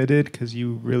word limited because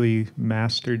you really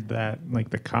mastered that,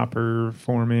 like the copper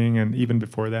forming and even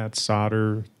before that,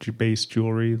 solder-based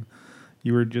jewelry.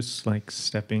 You were just like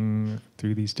stepping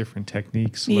through these different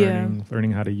techniques,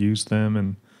 learning how to use them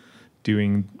and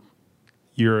doing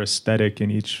your aesthetic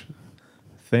in each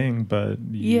thing, but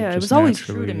it was always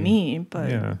true to me,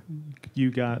 but you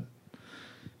got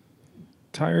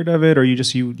tired of it, or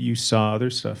you saw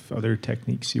other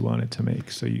techniques you wanted to make,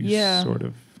 so you sort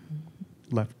of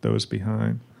left those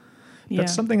behind.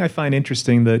 That's something I find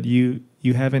interesting, that you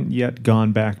haven't yet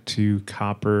gone back to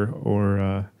copper,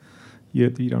 or you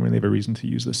don't really have a reason to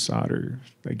use the solder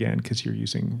again because you're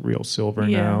using real silver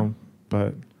now,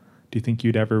 but do you think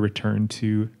you'd ever return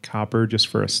to copper just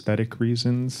for aesthetic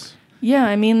reasons? Yeah,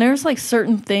 I mean, there's like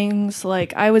certain things,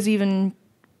 like I was even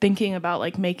thinking about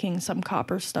like making some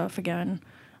copper stuff again.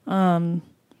 But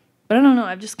I don't know,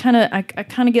 I've just kind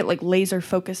of get like laser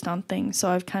focused on things. So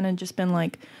I've kind of just been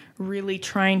like really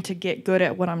trying to get good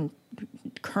at what I'm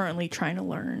currently trying to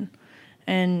learn.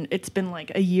 And it's been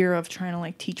like a year of trying to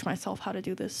like teach myself how to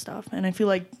do this stuff. And I feel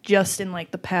like just in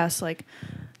like the past like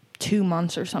 2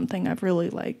 months or something, I've really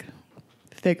like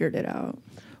figured it out.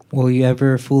 Will you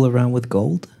ever fool around with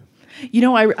gold? You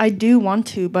know, I do want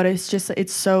to, but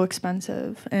it's so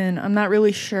expensive, and I'm not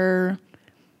really sure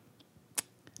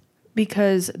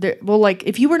because like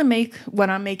if you were to make what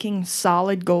I'm making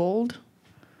solid gold,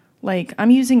 like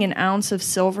I'm using an ounce of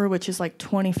silver, which is like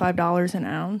 $25 an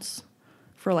ounce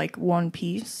for like one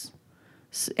piece,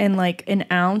 and like an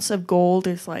ounce of gold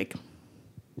is like,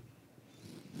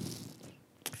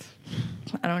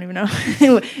 I don't even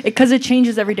know, because it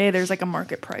changes every day. There's like a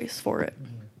market price for it.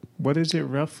 What is it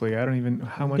roughly? I don't even,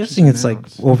 how much? I'm guessing it's like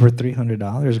over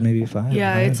 $300, maybe $500.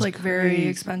 Yeah, it's like very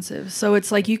expensive. So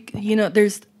it's like you know,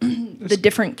 there's the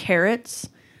different carats.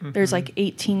 Mm-hmm. There's like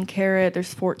 18 karat,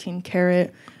 there's 14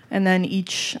 karat, and then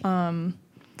each. I'm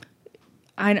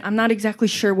not exactly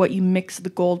sure what you mix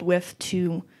the gold with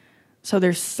to. So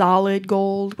there's solid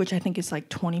gold, which I think is like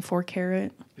 24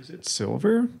 karat. Is it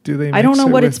silver? Do they? I don't know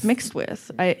what it's mixed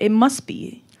with. It must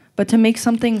be. But to make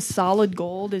something solid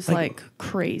gold is like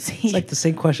crazy. It's like the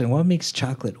same question. What makes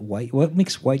chocolate white? What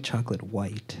makes white chocolate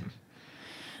white?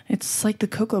 It's like the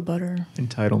cocoa butter.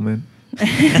 Entitlement.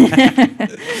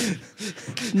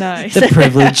 Nice. The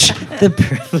privilege. The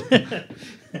privilege.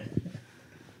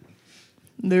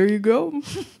 There you go.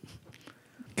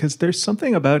 Because there's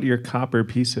something about your copper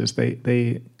pieces.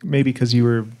 They maybe because you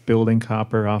were building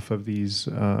copper off of these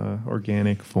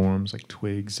organic forms like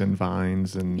twigs and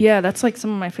vines and that's like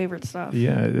some of my favorite stuff.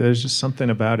 Yeah, there's just something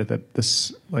about it that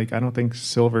this, like, I don't think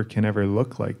silver can ever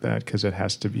look like that because it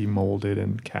has to be molded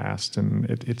and cast, and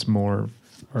it's more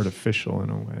artificial in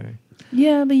a way.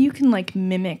 Yeah, but you can like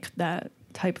mimic that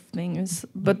type of thing.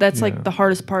 But that's like the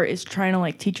hardest part is trying to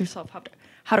like teach yourself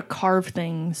how to carve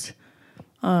things.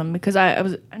 Because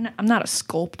I'm not a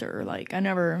sculptor. Like I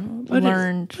never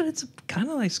learned. But it's kind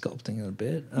of like sculpting a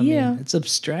bit. I mean, it's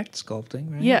abstract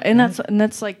sculpting, right? Yeah, and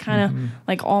that's like kind of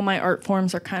like all my art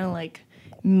forms are kind of like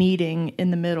meeting in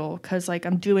the middle. Because like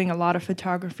I'm doing a lot of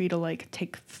photography to like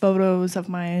take photos of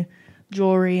my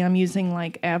jewelry. I'm using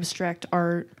like abstract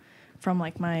art from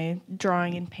like my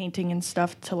drawing and painting and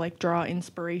stuff to like draw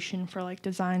inspiration for like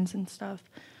designs and stuff.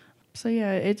 So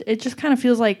yeah, it just kind of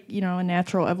feels like, you know, a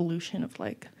natural evolution of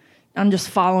like, I'm just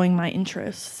following my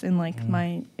interests and like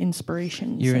my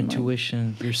inspirations. Your and,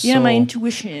 intuition, like, your soul. Yeah, my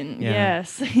intuition. Yeah.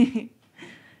 Yes.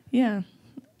 Yeah.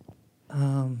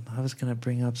 I was gonna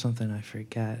bring up something I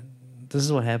forgot. This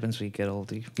is what happens when you get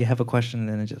older. You have a question and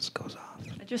then it just goes off.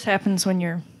 It just happens when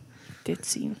you're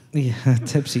ditzy. Yeah,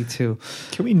 tipsy too.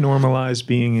 Can we normalize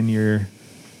being in your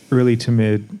early to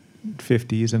mid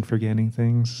 50s and forgetting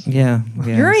things? Yeah.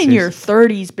 You're in your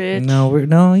 30s, bitch.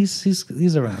 No,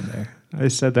 he's around there. I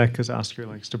said that because Oscar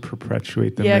likes to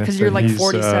perpetuate the Yeah, myth because you're that like he's,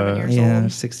 47 years Yeah,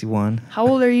 old. 61. How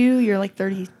old are you? You're like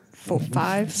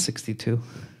 35? 62.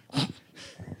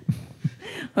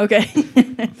 Okay.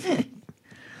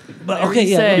 But Whatever okay, you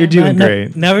yeah, say. You're doing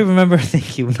great. Now I remember.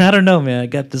 Thank you. I don't know, man. I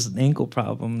got this ankle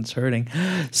problem. It's hurting.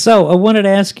 So I wanted to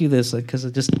ask you this because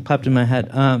it just popped in my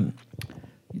head.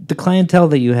 The clientele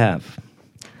that you have,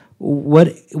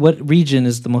 what region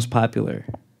is the most popular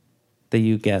that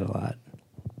you get a lot?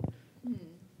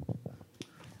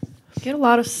 Get a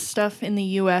lot of stuff in the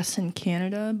U.S. and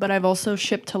Canada, but I've also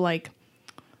shipped to like,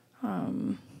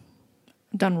 done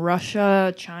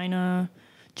Russia, China,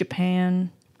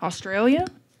 Japan, Australia.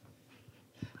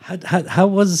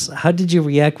 How did you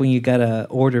react when you got an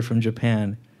order from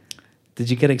Japan?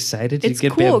 Did you get excited? Did It's you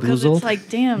get cool because bamboozled? it's like,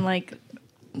 damn, like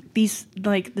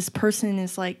this person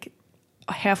is like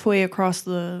halfway across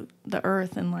the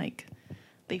earth, and like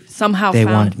they somehow They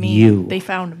found want me. you. They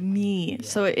found me,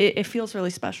 so it feels really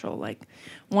special. Like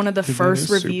one of the That first is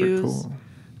super reviews cool.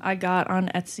 I got on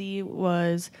Etsy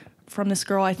was from this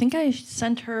girl. I think I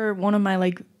sent her one of my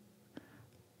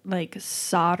like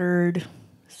soldered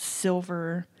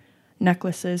silver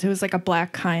necklaces. It was like a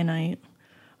black kyanite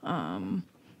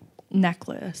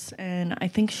necklace, and I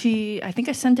think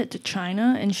I sent it to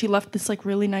China, and she left this like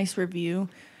really nice review.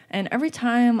 And every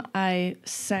time I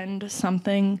send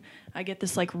something, I get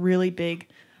this like really big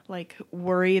like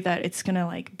worry that it's gonna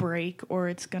like break, or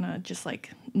it's gonna just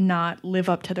like not live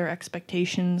up to their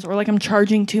expectations, or like I'm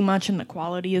charging too much and the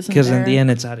quality isn't there. Because in the end,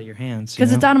 it's out of your hands.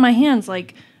 Because it's out of my hands.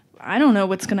 Like, I don't know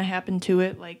what's gonna happen to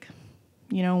it. Like,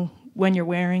 you know, when you're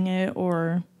wearing it,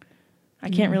 or I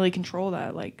can't really control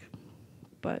that. Like,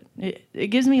 but it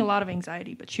gives me a lot of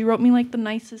anxiety. But she wrote me like the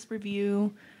nicest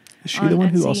review. Is she the one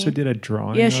who Etsy. also did a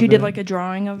drawing? Yeah, of she did it? like a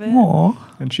drawing of it. Aww.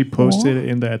 And she posted it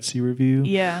in the Etsy review.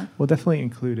 Yeah. We'll definitely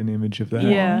include an image of that.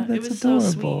 Yeah, Aw, it that's was adorable.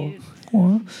 so sweet.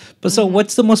 Aw. But so,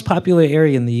 what's the most popular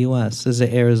area in the U.S.? Is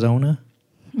it Arizona?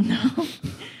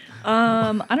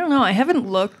 I don't know. I haven't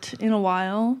looked in a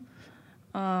while.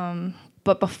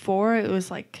 But before it was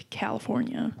like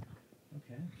California.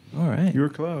 All right. You were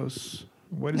close.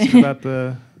 What is it about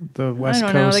the West Coast?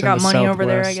 I don't know. They and got the money over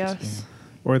there, I Southwest? guess.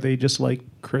 Or they just like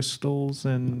crystals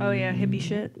and. Oh yeah, hippie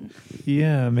shit.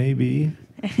 Yeah, maybe.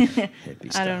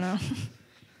 I don't know.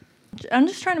 I'm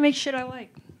just trying to make shit I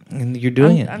like. And you're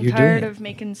doing it. I'm You're tired doing of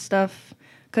making stuff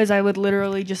because I would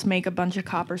literally just make a bunch of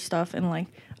copper stuff, and like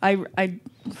I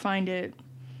find it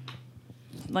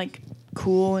like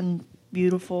cool and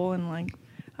beautiful, and like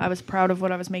I was proud of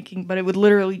what I was making, but it would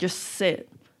literally just sit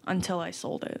until I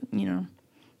sold it, you know.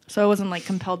 So I wasn't like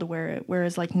compelled to wear it.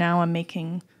 Whereas like now I'm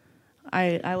making,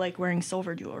 I like wearing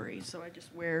silver jewelry, so I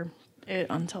just wear it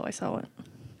until I sell it.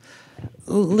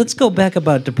 Let's go back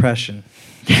about depression.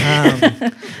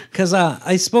 Because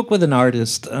I spoke with an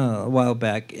artist a while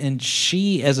back, and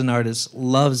she, as an artist,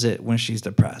 loves it when she's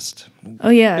depressed. Oh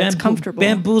yeah, it's comfortable.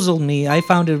 Bamboozled me. I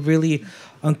found it really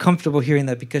uncomfortable hearing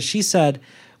that, because she said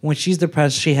when she's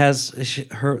depressed, she has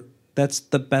her. That's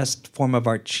the best form of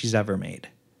art she's ever made.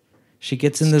 She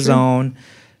gets in the zone,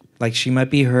 like she might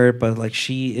be hurt, but like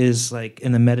she is like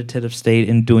in a meditative state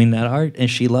and doing that art, and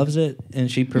she loves it,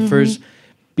 and she prefers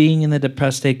being in the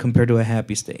depressed state compared to a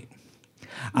happy state.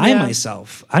 I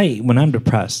myself, when I'm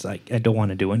depressed, like I don't want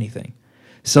to do anything.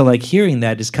 So like hearing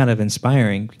that is kind of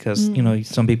inspiring, because you know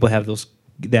some people have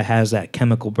that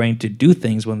chemical brain to do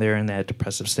things when they're in that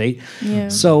depressive state. Yeah.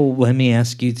 So let me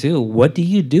ask you too, what do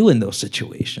you do in those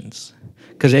situations?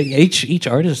 Because each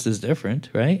artist is different,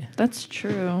 right? That's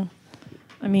true.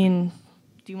 I mean,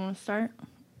 do you want to start?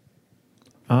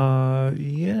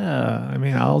 Yeah. I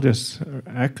mean, I'll just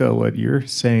echo what you're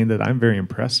saying, that I'm very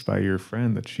impressed by your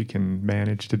friend, that she can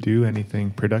manage to do anything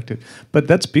productive. But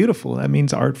that's beautiful. That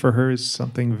means art for her is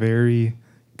something very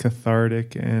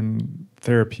cathartic and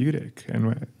therapeutic.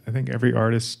 And I think every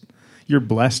artist, you're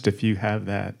blessed if you have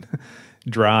that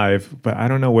drive, but I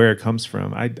don't know where it comes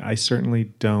from. I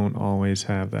certainly don't always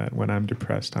have that. When I'm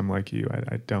depressed, I'm like you.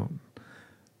 I don't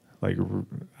like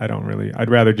I'd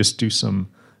rather just do some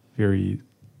very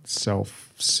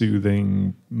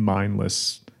self-soothing,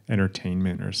 mindless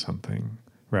entertainment or something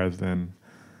rather than,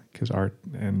 because art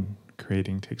and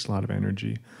creating takes a lot of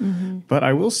energy. But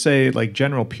I will say, like,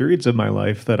 general periods of my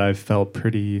life that I've felt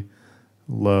pretty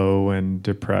low and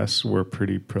depressed were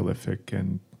pretty prolific,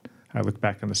 and I look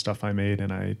back on the stuff I made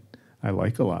and I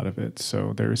like a lot of it.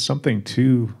 So there is something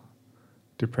to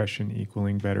depression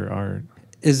equaling better art.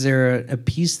 Is there a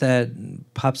piece that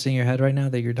pops in your head right now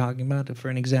that you're talking about, for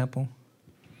an example?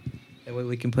 That way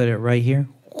we can put it right here.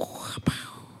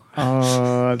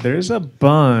 There's a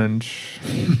bunch.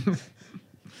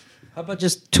 How about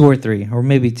just 2 or 3, or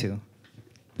maybe 2?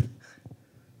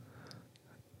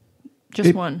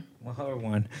 Just one. Or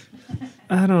 1.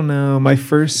 I don't know. My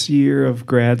first year of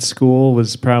grad school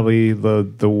was probably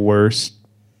the worst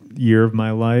year of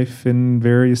my life in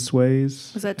various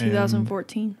ways. Was that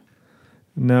 2014?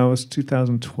 No, it was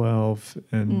 2012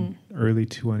 and early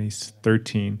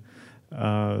 2013.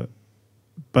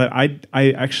 But I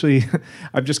actually,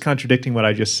 I'm just contradicting what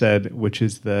I just said, which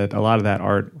is that a lot of that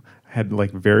art had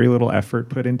like very little effort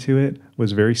put into it,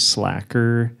 was very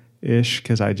slacker-ish,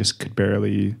 because I just could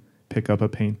barely pick up a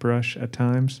paintbrush at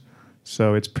times.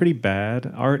 So it's pretty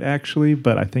bad art, actually,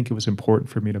 but I think it was important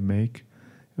for me to make.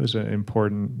 It was an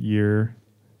important year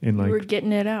in like... You were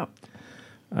getting it out.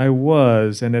 I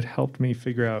was, and it helped me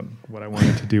figure out what I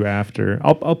wanted to do after.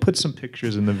 I'll put some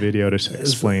pictures in the video to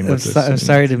explain what this I'm is.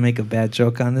 sorry to make a bad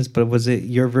joke on this, but was it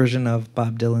your version of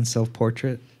Bob Dylan's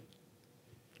self-portrait?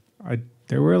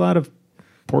 There were a lot of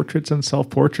portraits and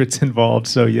self-portraits involved,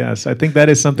 so yes, I think that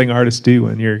is something artists do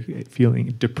when you're feeling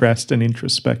depressed and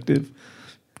introspective.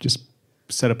 Just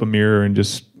set up a mirror and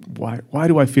just, why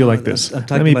do I feel like this?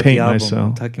 Let me paint myself.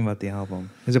 I'm talking about the album.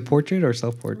 Is it portrait or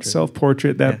self-portrait?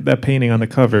 Self-portrait, that painting on the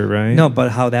cover, right? No,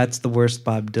 but how that's the worst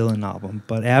Bob Dylan album.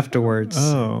 But afterwards,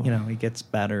 he gets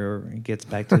better, or he gets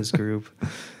back to his groove.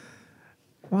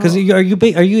 Because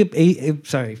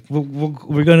sorry,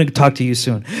 we're going to talk to you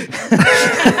soon.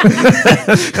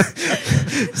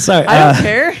 Sorry, I don't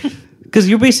care. Because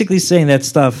you're basically saying that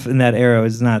stuff in that era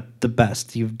is not the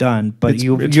best you've done, but it's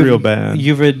real bad.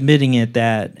 You're admitting it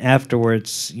that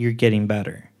afterwards you're getting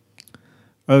better.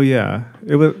 Oh yeah,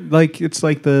 it's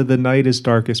like the night is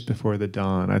darkest before the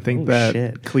dawn. I think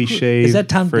cliche is that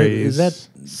Tom? Phrase. Is that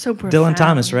so profound. Dylan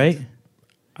Thomas, right?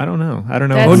 I don't know. That's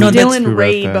Dylan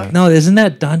Rabe. No, isn't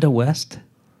that Donda West?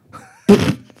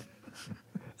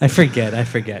 I forget.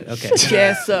 Okay.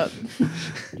 Gas up.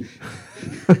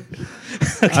 Okay.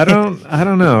 I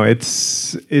don't know.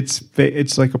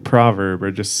 It's like a proverb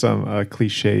or just some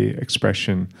cliche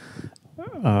expression,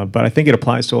 but I think it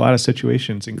applies to a lot of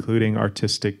situations, including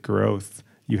artistic growth.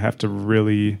 You have to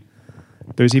really.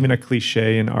 There's even a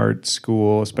cliche in art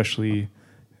school, especially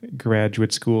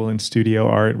graduate school in studio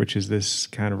art, which is this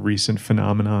kind of recent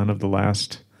phenomenon of the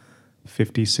last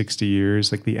 50, 60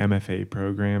 years, like the MFA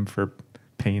program for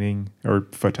painting or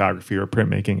photography or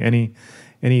printmaking.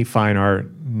 Any fine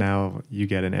art, now you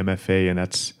get an MFA, and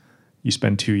that's, you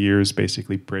spend 2 years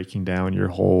basically breaking down your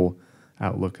whole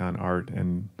outlook on art,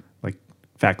 and like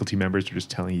faculty members are just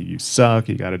telling you suck,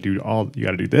 you got to do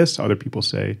this. Other people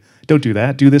say, don't do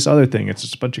that, do this other thing. It's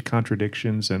just a bunch of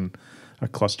contradictions and a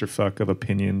clusterfuck of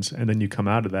opinions, and then you come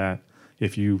out of that,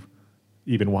 if you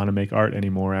even want to make art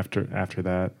anymore after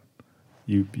that,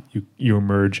 you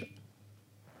emerge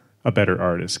a better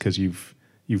artist because you've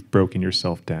broken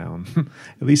yourself down.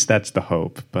 At least that's the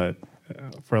hope. But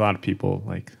for a lot of people,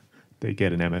 like, they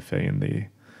get an MFA and they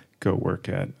go work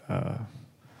at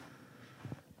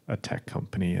a tech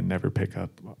company and never pick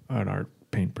up an art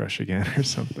paintbrush again or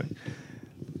something.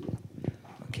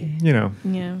 Okay. Yeah.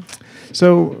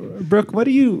 So, Brooke,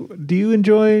 do you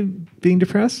enjoy being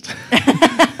depressed?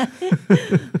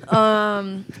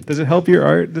 Does it help your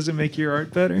art? Does it make your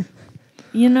art better?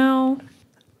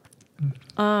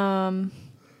 I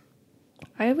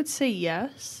would say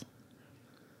yes.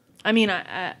 I mean,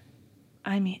 I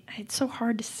mean, it's so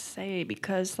hard to say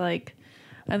because, like,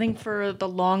 I think for the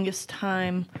longest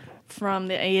time, from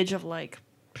the age of, like,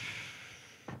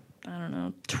 I don't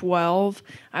know, 12,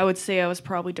 I would say I was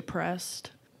probably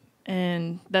depressed.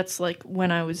 And that's, like,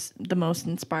 when I was the most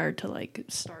inspired to, like,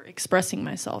 start expressing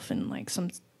myself in, like,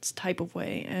 some type of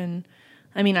way. And,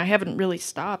 I mean, I haven't really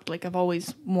stopped. Like, I've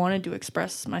always wanted to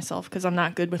express myself because I'm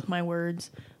not good with my words.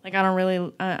 Like, I don't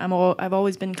really, I've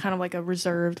always been kind of, like, a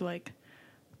reserved, like,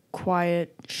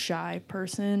 quiet, shy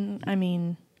person. I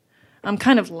mean, I'm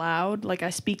kind of loud. Like,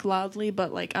 I speak loudly,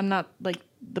 but, like, I'm not, like,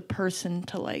 the person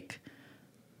to, like,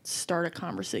 start a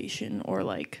conversation or,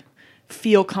 like,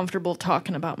 feel comfortable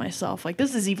talking about myself. Like,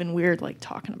 this is even weird, like,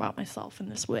 talking about myself in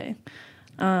this way.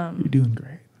 You're doing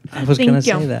great. I was going to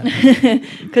say that.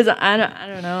 Because I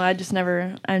don't know. I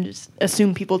just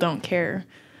assume people don't care.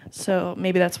 So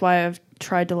maybe that's why I've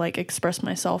tried to like express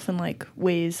myself in like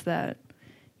ways that,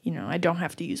 I don't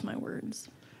have to use my words.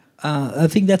 I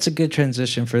think that's a good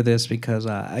transition for this because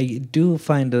I do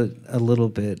find it a little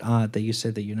bit odd that you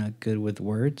said that you're not good with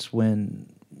words when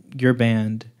your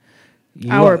band...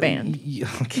 Our band.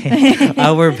 Okay.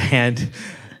 Our band.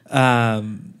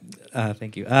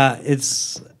 Thank you.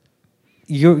 It's...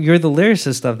 You're the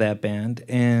lyricist of that band,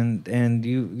 and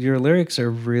your lyrics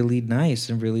are really nice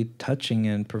and really touching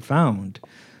and profound.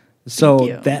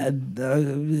 So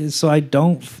so I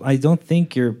don't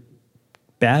think you're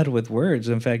bad with words.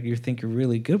 In fact, you think you're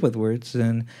really good with words,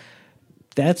 and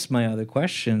that's my other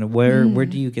question. Where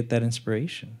do you get that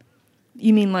inspiration?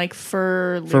 You mean like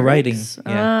for lyrics? For writing?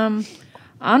 Yeah.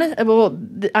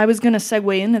 I was gonna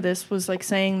segue into this was like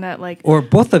saying that like or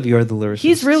both of you are the lyricists.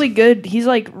 He's really good. He's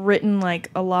like written like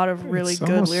a lot of really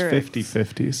good lyrics.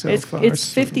 50-50 so far.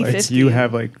 It's 50-50. You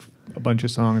have like a bunch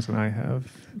of songs and I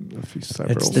have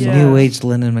several. It's the new age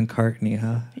Lennon McCartney,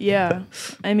 huh? Yeah,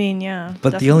 I mean, yeah.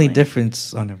 But the only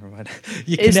difference, never mind,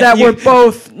 is that we're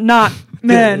both not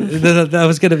men.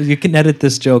 You can edit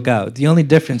this joke out. The only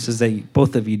difference is that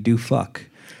both of you do fuck.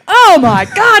 Oh my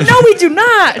God! No, we do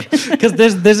not. Because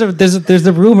there's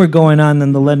a rumor going on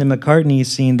in the Lennon McCartney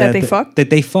scene that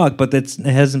they fuck, but it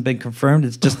hasn't been confirmed.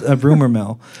 It's just a rumor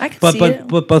mill. I can see it.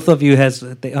 But both of you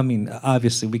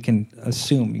obviously we can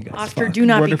assume you guys. Oscar, do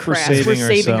not be crass. We're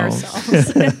saving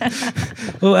ourselves.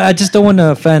 Well, I just don't want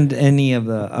to offend any of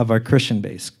our Christian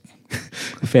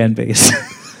fan base.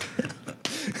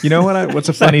 You know what? What's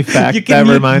a funny fact that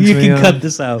reminds me of? You can cut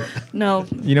this out. No.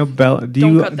 Bella, do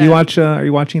you watch? Are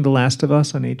you watching The Last of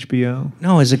Us on HBO?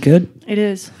 No, is it good? It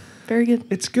is very good.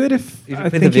 It's good if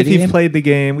you've played the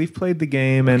game. We've played the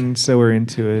game, and so we're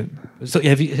into it. So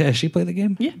has she played the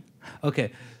game? Yeah.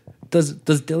 Okay. Does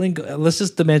Dylan go? Let's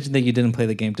just imagine that you didn't play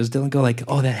the game. Does Dylan go like,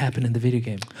 "Oh, that happened in the video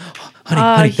game,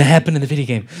 honey, that happened in the video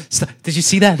game. Did you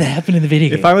see that? That happened in the video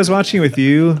game." If I was watching with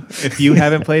you, if you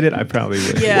haven't played it, I probably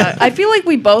would. Yeah, I feel like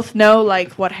we both know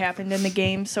like what happened in the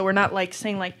game, so we're not like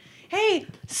saying like, "Hey,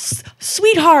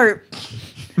 sweetheart."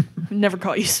 Never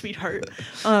call you sweetheart,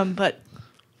 but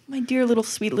my dear little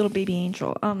sweet little baby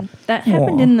angel. That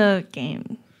happened in the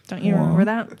game. Don't you remember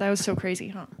that? That was so crazy,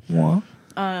 huh? Yeah.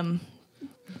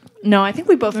 No, I think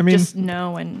we both just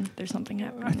know when there's something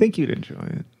happening. I think you'd enjoy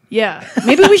it. Yeah.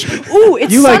 Maybe we should. Ooh,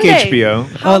 it's you Sunday. Like HBO.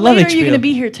 How late are you going to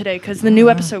be here today? Because the new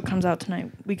episode comes out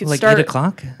tonight. We could start. 8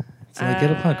 o'clock? It's like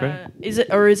 8 o'clock, right? Is it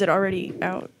already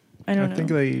out? I don't know. I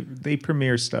think they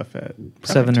premiere stuff at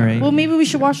 7 or 8. Well, maybe we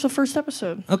should watch the first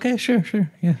episode. Okay, sure.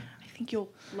 Yeah. I think you'll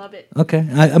love it. Okay.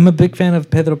 I'm a big fan of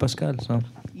Pedro Pascal, so.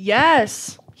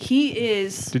 Yes. He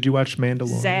is. Did you watch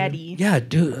Mandalorian? Zaddy. Yeah,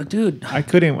 dude. I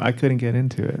couldn't get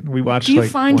into it. We watched. Do you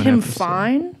find him episode.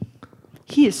 fine?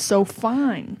 He is so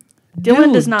fine.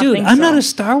 Dylan does not think so. I'm not a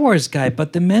Star Wars guy,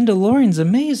 but The Mandalorian's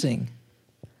amazing.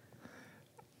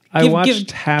 I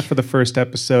watched half of the first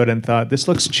episode and thought, this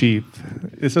looks cheap.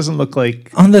 This doesn't look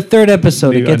like... On the third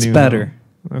episode, it gets better.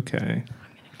 Okay,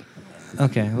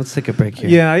 let's take a break here.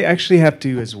 Yeah, I actually have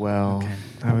to as well. Okay.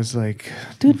 I was like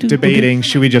debating,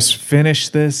 should we just finish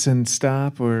this and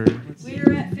stop or...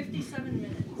 We're at 57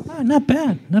 minutes. Oh, not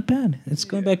bad. It's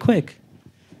going by quick.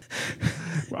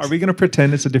 Are we going to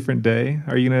pretend it's a different day?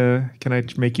 Can I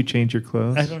make you change your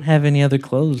clothes? I don't have any other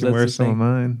clothes. You can wear some of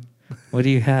mine. What do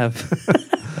you have?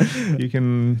 You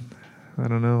can, I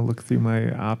don't know, look through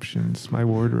my options, my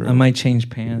wardrobe. I might change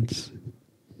pants.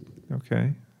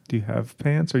 Okay. Do you have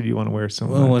pants or do you want to wear some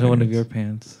one of your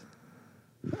pants?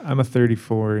 I'm a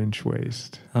 34-inch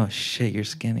waist. Oh, shit, you're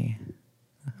skinny.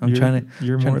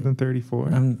 You're more than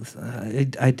 34?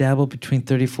 I dabble between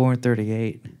 34 and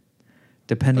 38.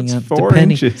 Depending That's 4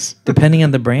 inches. Depending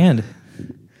on the brand.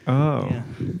 Oh.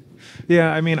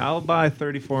 Yeah, I mean, I'll buy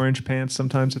 34-inch pants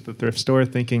sometimes at the thrift store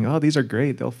thinking, oh, these are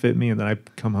great. They'll fit me. And then I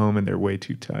come home and they're way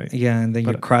too tight. Yeah, and then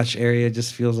your crotch area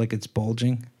just feels like it's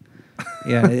bulging.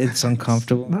 Yeah, it's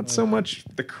uncomfortable. Not so much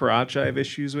the crotch I have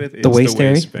issues with. It's the waist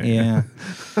area?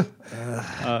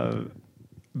 Yeah.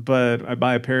 But I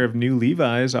buy a pair of new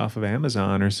Levi's off of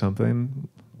Amazon or something.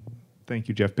 Thank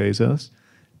you, Jeff Bezos.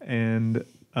 And...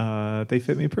 they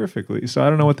fit me perfectly. So I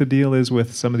don't know what the deal is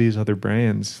with some of these other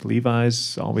brands.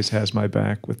 Levi's always has my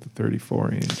back with the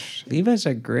 34-inch. Levi's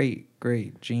are great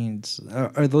jeans.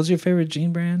 Are those your favorite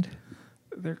jean brand?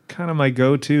 They're kind of my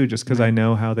go-to just because I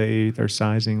know how their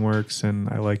sizing works and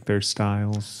I like their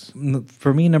styles.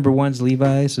 For me, number 1's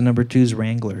Levi's and number 2's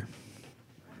Wrangler.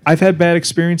 I've had bad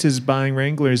experiences buying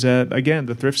Wranglers at, again,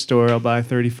 the thrift store. I'll buy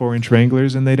 34-inch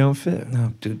Wranglers and they don't fit.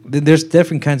 No, dude. There's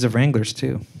different kinds of Wranglers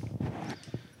too.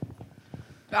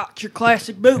 Got your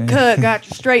classic boot cut, got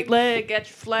your straight leg, got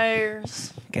your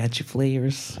flares. Got your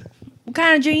flares. What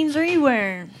kind of jeans are you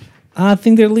wearing? I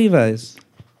think they're Levi's.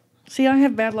 See, I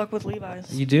have bad luck with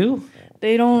Levi's. You do?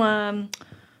 They don't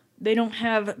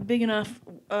have big enough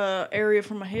area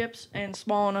for my hips and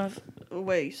small enough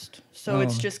waist. So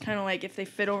it's just kind of like if they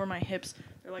fit over my hips,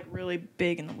 they're like really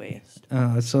big in the waist.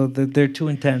 So they're too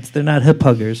intense. They're not hip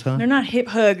huggers, huh? They're not hip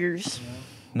huggers.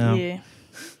 No. Yeah.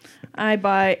 I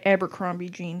buy Abercrombie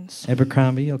jeans.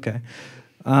 Abercrombie, okay.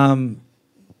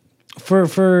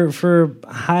 For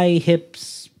high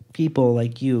hips people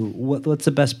like you, what's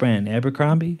the best brand?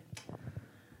 Abercrombie?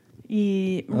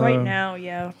 Yeah, right now,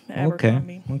 yeah,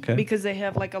 Abercrombie. Okay. Because they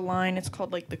have like a line. It's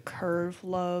called like the Curve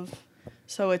Love.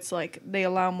 So it's like they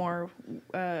allow more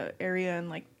area in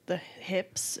like the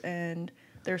hips and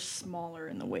they're smaller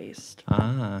in the waist.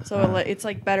 So it's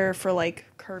like better for like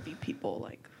curvy people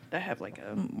like that have like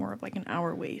a more of like an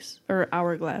hourglass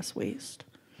waist.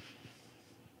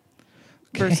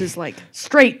 Okay. Versus like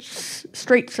straight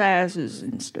sizes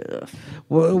and stuff.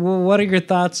 Well, what are your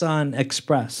thoughts on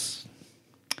Express?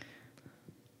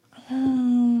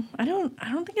 I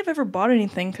don't think I've ever bought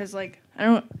anything because like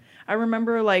I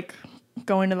remember like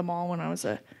going to the mall when I was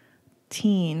a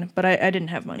teen, but I didn't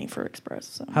have money for Express.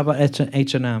 So. How about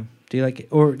H&M? Do you like it?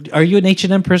 Or are you an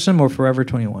H&M person or Forever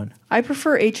 21? I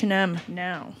prefer H&M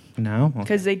now. Now?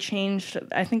 Because they changed.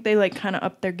 I think they like kind of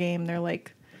upped their game. They're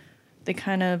like they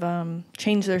kind of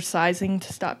changed their sizing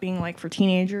to stop being like for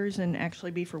teenagers and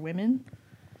actually be for women,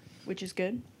 which is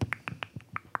good.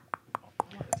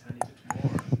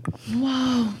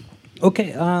 Wow.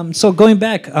 Okay, so going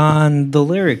back on the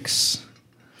lyrics.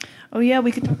 Oh yeah,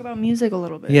 we could talk about music a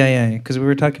little bit. Yeah, because we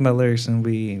were talking about lyrics and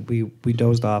we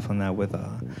dozed off on that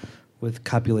with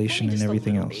copulation and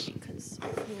everything else. Baby, 'cause I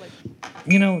feel like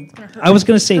you know, I was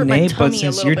gonna say nay, but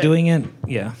since you're bit. doing it,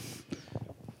 yeah.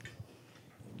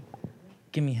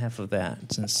 Give me half of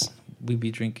that since we'd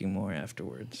be drinking more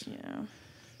afterwards. Yeah.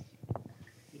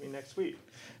 You mean next week?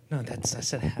 No, I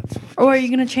said half. Or are you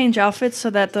gonna change outfits so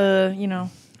that the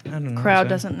I don't know, crowd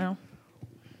doesn't know?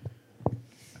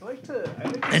 I like to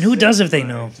And who does if they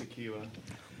know? Tequila.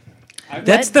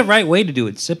 That's the right way to do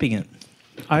it, sipping it.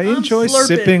 I enjoy slurping.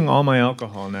 sipping all my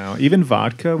alcohol now, even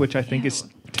vodka, which I think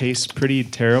tastes pretty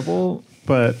terrible,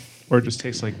 or just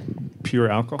tastes like pure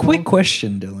alcohol. Quick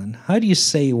question, Dylan. How do you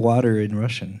say water in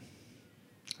Russian?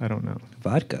 I don't know.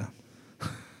 Vodka.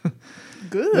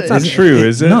 Good. That's not true,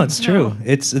 is it? No, it's true.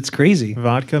 It's crazy.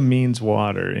 Vodka means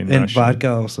water in And Russian. vodka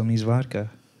also means vodka.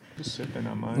 Just sipping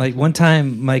on mine. Like one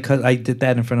time, I did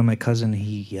that in front of my cousin.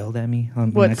 He yelled at me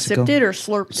in What, Mexico. sipped it or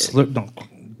slurped it? No,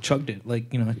 chugged it.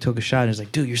 Like, I took a shot and he's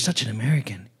like, dude, you're such an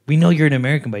American. We know you're an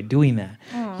American by doing that.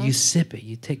 Aww. You sip it.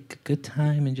 You take a good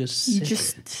time and just You sip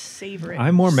just it. savor it.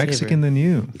 I'm more Savor Mexican it. than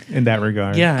you in that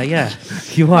regard. Yeah,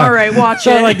 you are. All right, watch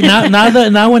so it. like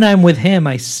now when I'm with him,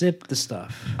 I sip the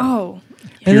stuff. Oh.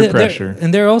 Peer they're- pressure.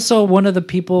 And they're also one of those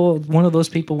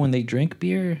people when they drink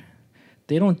beer,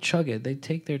 they don't chug it. They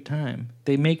take their time.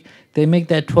 They make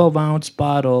that 12-ounce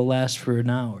bottle last for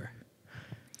an hour.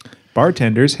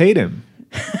 Bartenders hate him.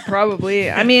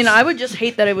 Probably. I mean, I would just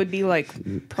hate that it would be like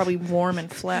probably warm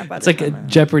and flat by It's the like a time.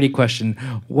 Jeopardy question.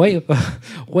 Why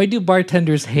do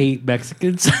bartenders hate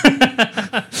Mexicans?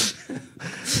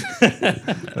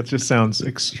 That just sounds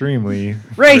extremely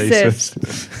Racist.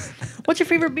 racist. What's your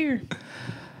favorite beer?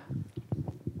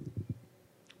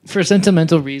 For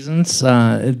sentimental reasons,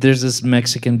 there's this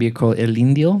Mexican beer called El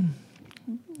Indio,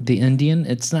 the Indian.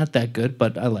 It's not that good,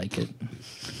 but I like it.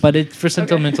 But for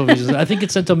sentimental reasons. I think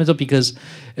it's sentimental because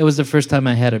it was the first time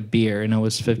I had a beer, and I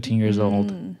was 15 years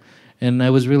old. And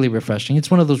it was really refreshing. It's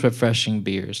one of those refreshing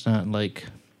beers, not like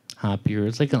hop beer.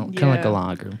 It's like kind of like a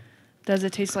lager. Does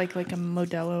it taste like a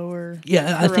Modelo or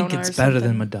Yeah, I think Corona it's or better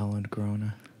than something? Modelo and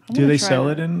Corona. Do they sell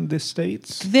it in the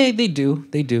States? They do.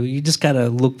 You just gotta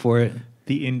look for it.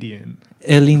 The Indian.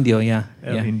 El Indio, yeah.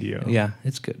 El Indio. Yeah,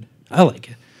 it's good. I like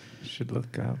it. Should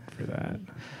look out for that.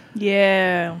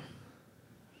 Yeah.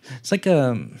 It's like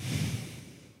now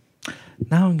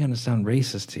I'm gonna sound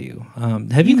racist to you.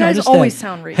 Have You you guys noticed always that,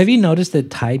 sound racist. Have you noticed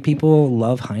that Thai people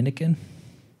love Heineken?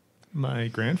 My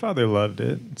grandfather loved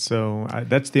it, so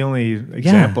that's the only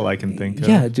example I can think of.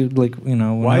 Yeah, dude. Like when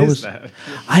Why I is was, that?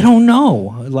 I don't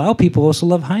know. A lot of people also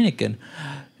love Heineken,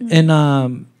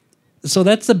 and so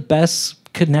that's the best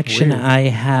connection Weird. I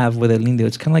have with El Indio.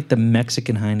 It's kind of like the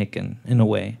Mexican Heineken in a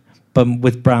way, but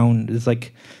with brown.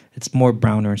 It's more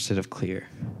browner instead of clear.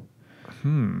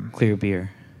 Clear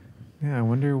beer. Yeah, I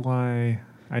wonder why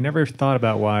I never thought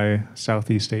about why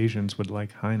Southeast Asians would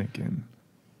like Heineken.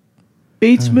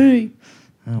 Beats me.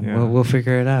 Oh, Yeah. we'll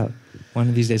figure it out one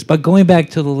of these days. But going back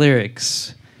to the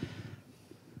lyrics,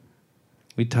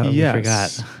 we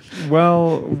forgot.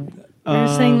 Well, We were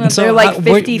saying that So they're like how-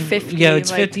 50-50. Yeah,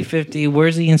 it's like 50-50.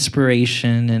 Where's the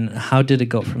inspiration, and how did it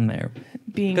go from there?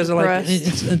 being Because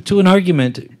depressed. to an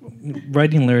argument,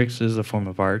 writing lyrics is a form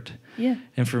of art. Yeah.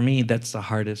 And for me, that's the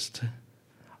hardest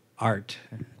art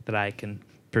that I can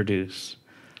produce.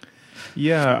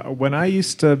 yeah, when I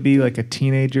used to be like a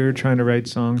teenager trying to write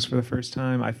songs for the first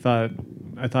time, I thought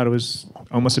it was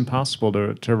almost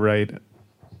impossible to write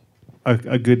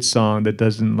a good song that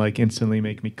doesn't like instantly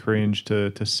make me cringe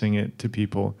to sing it to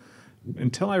people.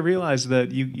 Until I realized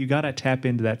that you got to tap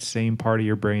into that same part of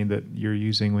your brain that you're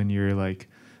using when you're like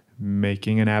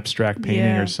making an abstract painting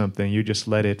Yeah. or something. You just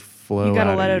let it flow. You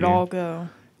gotta out let of it you. all go.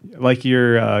 Like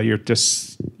you're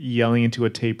just yelling into a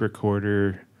tape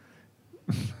recorder,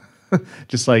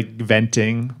 just like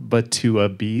venting, but to a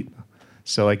beat.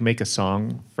 So like make a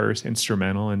song first,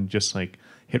 instrumental, and just like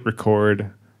hit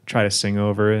record, try to sing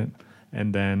over it,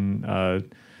 and then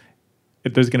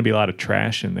there's going to be a lot of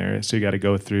trash in there, so you got to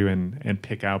go through and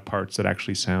pick out parts that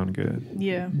actually sound good.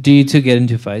 Yeah. Do you two get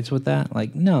into fights with that?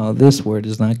 Like, no, this word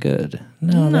is not good.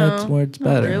 No, that word's not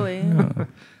better. really. No.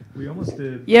 We almost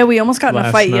did. Yeah, we almost got in a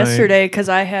Last fight night. yesterday because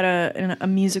I had a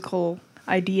musical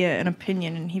idea and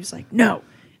opinion, and he was like, "No,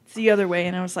 it's the other way,"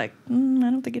 and I was like, "I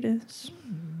don't think it is."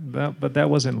 But that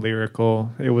wasn't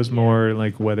lyrical. It was more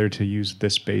like whether to use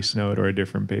this bass note or a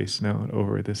different bass note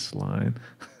over this line.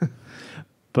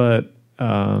 But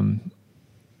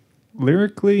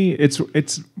lyrically, it's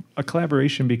a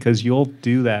collaboration because you'll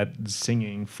do that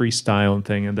singing freestyle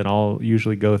thing, and then I'll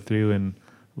usually go through and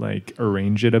like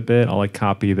arrange it a bit. I'll like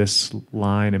copy this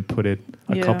line and put it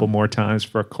a Yeah. couple more times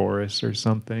for a chorus or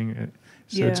something.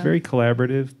 So it's Yeah. very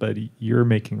collaborative, but you're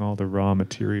making all the raw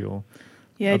material.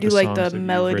 Yeah, I of do the like songs the that you've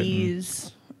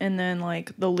melodies and then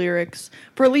like the lyrics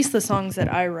for at least the songs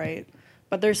that I write.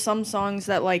 But there's some songs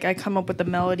that like I come up with the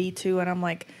melody to, and I'm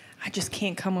like, I just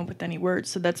can't come up with any words.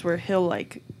 So that's where he'll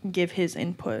like give his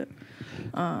input,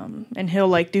 and he'll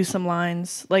like do some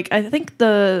lines. Like I think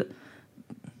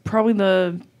probably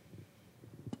the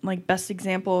like best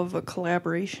example of a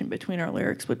collaboration between our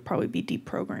lyrics would probably be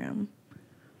Deprogram,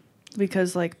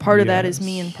 because like part of that is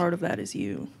me and part of that is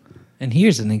you. And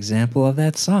here's an example of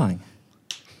that song.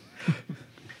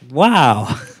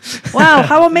 Wow. Wow,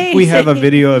 how amazing! We have a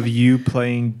video of you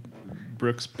playing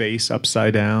Brooke's bass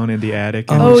upside down in the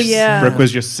attic. And Oh, yeah. Brooke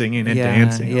was just singing and Yeah,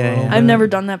 dancing. yeah, Oh, yeah. I've never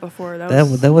done that before.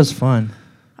 That was fun.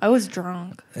 I was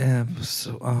drunk. Yeah,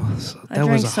 I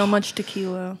drank so much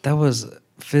tequila. That was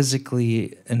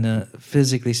physically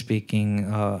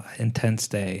speaking, intense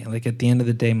day. Like at the end of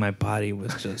the day, my body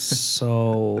was just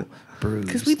so bruised.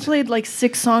 Because we played like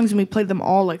 6 songs and we played them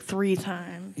all like 3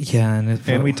 times. Yeah,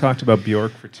 And we talked about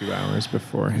Bjork for 2 hours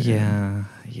before. Yeah.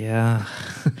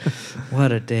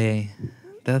 What a day.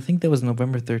 I think that was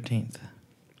November 13th.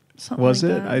 Something Was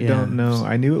like it? that. I don't know.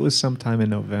 I knew it was sometime in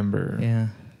November. Yeah.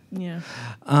 Yeah.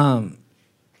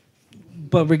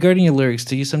 But regarding your lyrics,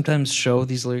 do you sometimes show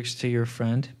these lyrics to your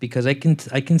friend? Because I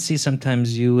can see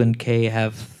sometimes you and Kay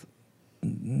have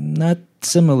not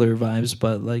similar vibes,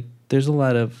 but like there's a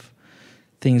lot of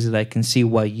things that I can see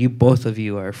why both of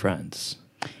you are friends.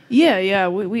 Yeah.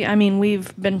 I mean,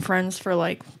 we've been friends for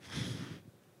like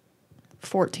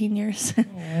 14 years.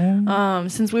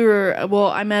 Since we were,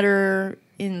 I met her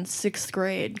in 6th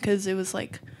grade because it was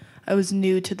like I was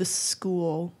new to the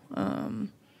school.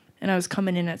 And I was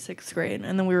coming in at 6th grade,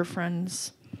 and then we were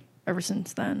friends ever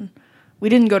since then. We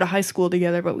didn't go to high school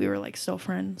together, but we were like still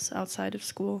friends outside of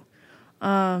school.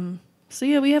 So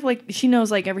yeah, we have like, she knows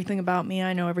like everything about me.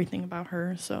 I know everything about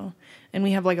her. So, and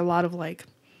we have like a lot of like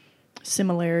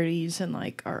similarities in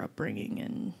like our upbringing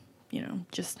and, you know,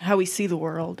 just how we see the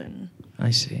world and I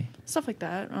see. stuff like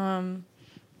that.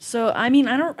 So I mean,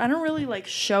 I don't really like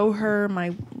show her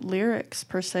my lyrics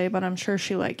per se, but I'm sure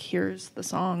she like hears the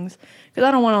songs because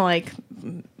I don't want to like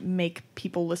make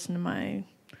people listen to my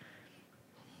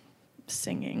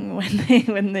singing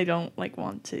when they don't like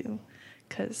want to,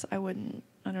 because I wouldn't.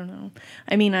 I don't know.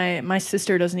 I mean, my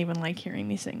sister doesn't even like hearing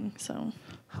me sing, so.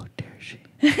 How dare she?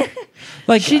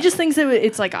 Like she just thinks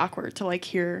it's like awkward to like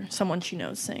hear someone she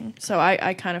knows sing. So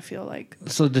I kind of feel like.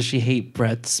 So does she hate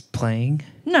Brett's playing?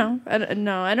 No, I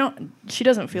don't. She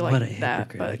doesn't feel What a like that,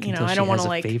 hypocrite. but you know, I don't want to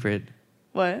like. Favorite.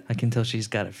 What? I can tell she's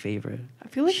got a favorite. I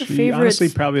feel like her She favorite. honestly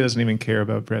probably doesn't even care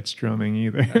about Brett's drumming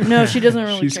either. No, she doesn't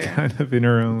really She's care. kind of in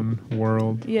her own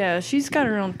world. Yeah, she's got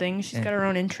her own thing. She's Yeah. got her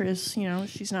own interests. You know,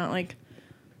 she's not like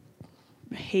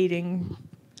hating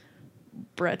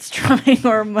Brett's trying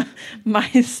or my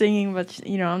singing, but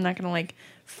I'm not gonna like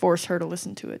force her to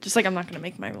listen to it. Just like I'm not gonna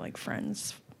make my like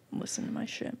friends listen to my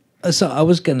shit. So I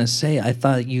was gonna say, I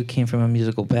thought you came from a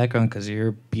musical background because you're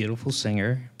a beautiful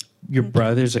singer. Your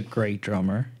brother's a great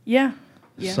drummer. Yeah.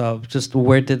 Yeah. So just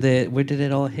where did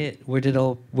it all hit? Where did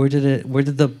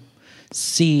the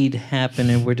seed happen,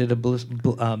 and where did it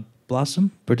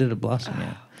blossom? Where did it blossom?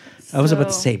 Yeah. I was about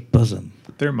to say bosom.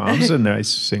 Their mom's a nice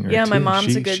singer. Yeah, too. my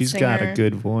mom's a good She's singer. got a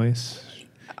good voice.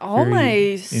 All my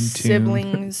in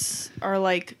siblings are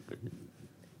like,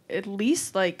 at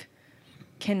least like,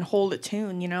 can hold a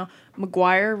tune.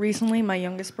 McGuire recently, my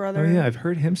youngest brother. Oh yeah, I've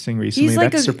heard him sing recently. He's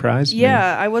like that surprised me.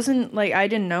 Yeah, I wasn't like, I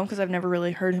didn't know because I've never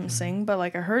really heard him sing, but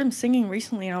like I heard him singing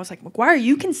recently, and I was like, McGuire,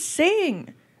 you can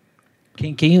sing.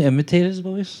 Can you imitate his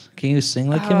voice? Can you sing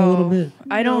like him a little bit?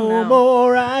 I don't No know.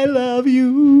 more, I love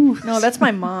you. No, that's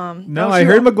my mom. No, Oh, I she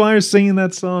heard lo- McGuire singing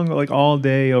that song like all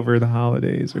day over the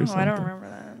holidays or Oh, something. I don't remember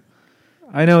that.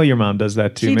 I know your mom does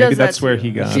that too. She Maybe does that's that where too.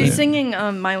 he got She's it. singing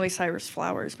Miley Cyrus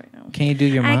 "Flowers" right now. Can you do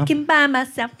your mom? I can buy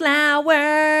myself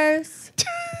flowers.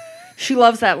 She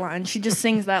loves that line. She just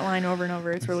sings that line over and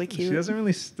over. It's really cute. She doesn't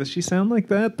really. Does she sound like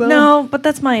that though? No, but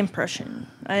that's my impression.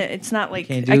 It's not like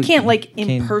Can you I do- can't like can-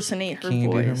 impersonate her can you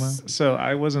do her voice. mom? So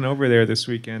I wasn't over there this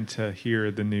weekend to hear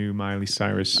the new Miley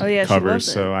Cyrus Oh, yeah, she covers. loves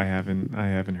it. So I haven't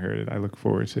heard it. I look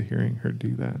forward to hearing her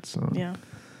do that song. Yeah.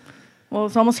 Well,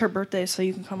 it's almost her birthday, so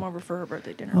you can come over for her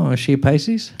birthday dinner. Oh, is she a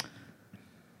Pisces?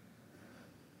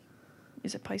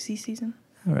 Is it Pisces season?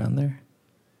 Around there.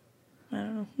 I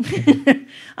don't know.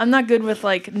 I'm not good with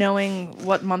like knowing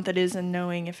what month it is and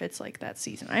knowing if it's like that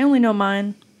season. I only know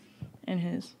mine and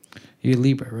his. You're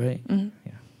Libra, right? Mm-hmm.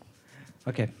 Yeah.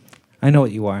 Okay. I know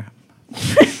what you are.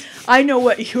 I know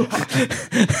what you are.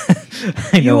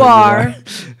 I know You what are.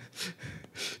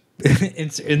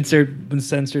 Insert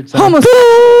censored sound.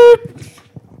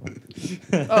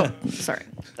 Oh, sorry.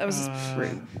 That was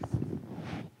rude.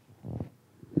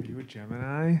 Are you a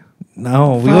Gemini?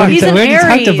 No, we Fuck. already, He's an we already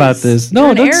talked Aries. about this. No, You're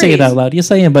an don't say it Aries. out loud. Yes,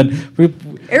 I am. But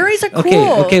Aries are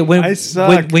cool. okay. When I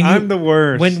suck. I'm the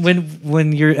worst.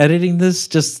 When you're editing this,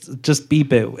 just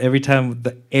beep it every time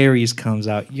the Aries comes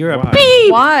out. You're Why? a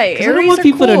beep. Why? 'Cause Aries I don't want are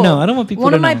people to cool. know. I don't want people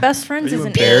One to of my know. best friends Are you is an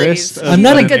embarrassed Aries. of She's I'm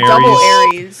not like a an double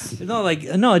Aries?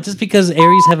 Aries. No, just because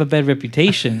Aries have a bad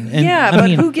reputation. And, Yeah, I but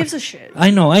mean, who gives a shit? I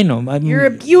know. You're a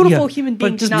beautiful human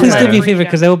being. But just not please let do me a it bring favor, you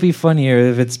because down. that would be funnier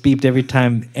if it's beeped every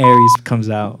time Aries comes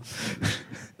out.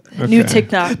 New Okay.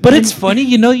 TikTok. But it's funny,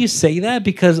 you say that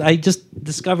because I just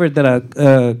discovered that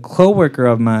a coworker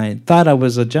of mine thought I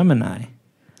was a Gemini.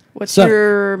 What's So-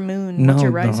 your moon? What's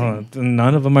your rising? No,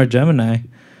 none of them are Gemini.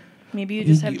 Maybe you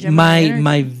just have Gemini energy.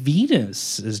 My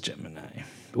Venus is Gemini,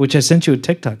 which I sent you a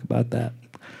TikTok about that.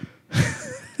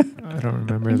 I don't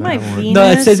remember My that one. Venus No,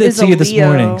 I said it is to a you this Leo.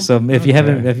 morning. So if you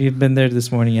Okay. if you've been there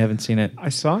this morning, you haven't seen it. I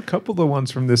saw a couple of the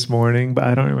ones from this morning, but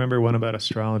I don't remember one about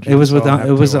astrology. It was so with I'll have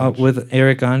to watch. with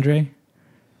Eric Andre.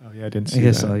 Oh yeah, I didn't I see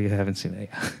guess that. so. You haven't seen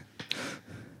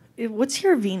it. What's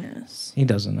your Venus? He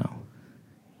doesn't know.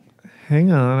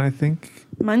 Hang on, I think.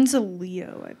 Mine's a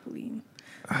Leo, I believe.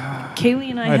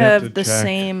 Kaylee and I I'd have to have the check.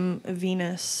 same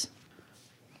Venus.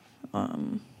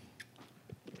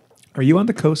 Are you on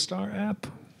the CoStar app?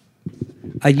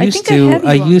 I used think I to. have you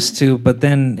I on used to, but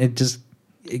then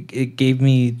it gave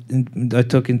me. I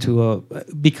took into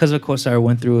because of CoStar, I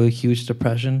went through a huge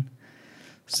depression.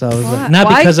 So I was Why? like, not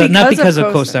Why? because of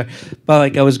CoStar? CoStar, but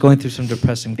like I was going through some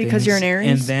depressing things. Because you're an Aries?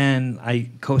 And then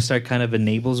CoStar kind of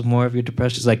enables more of your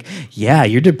depression. It's like, yeah,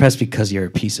 you're depressed because you're a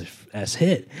piece of ass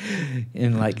hit,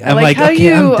 and like I'm like like, how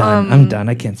okay, I'm you, done. I'm done.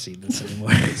 I can't see this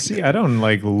anymore. See, I don't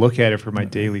look at it for my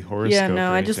daily horoscope.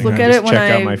 no, or I just anything. look at it when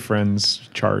check out I- my friends'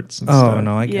 charts. And Oh stuff.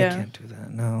 no, I Yeah. can't do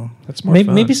that. No, That's more maybe,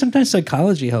 fun. maybe sometimes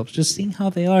psychology helps. Just seeing how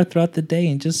they are throughout the day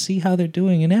and just see how they're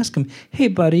doing and ask them, "Hey,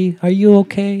 buddy, are you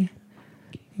okay?"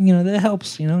 That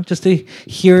helps. Just to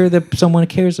hear that someone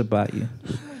cares about you.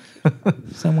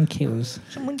 Someone cares.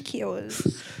 Someone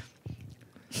cares.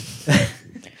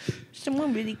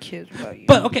 Someone really cares about you.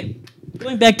 But okay,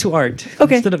 going back to art.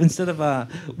 Okay. Instead of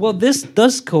well, this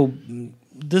does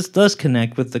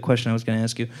connect with the question I was going to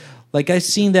ask you. Like I've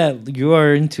seen that you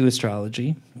are into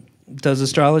astrology. Does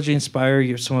astrology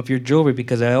inspire some of your jewelry?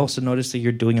 Because I also noticed that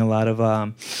you're doing a lot of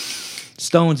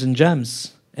stones and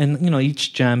gems. And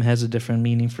each gem has a different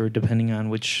meaning depending on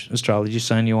which astrology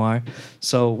sign you are.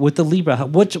 So with the Libra,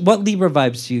 what Libra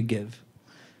vibes do you give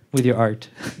with your art?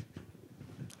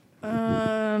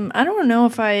 I don't know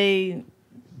if I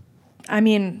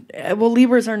mean,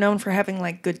 Libras are known for having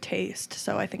like good taste,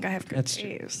 so I think I have good That's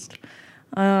true. taste.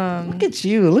 Look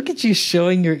at you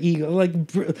showing your ego. Like,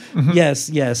 yes,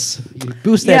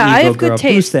 boost that ego, I have girl. good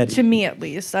taste, Boost that to me at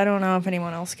least. I don't know if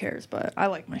anyone else cares, but I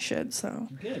like my shit, so.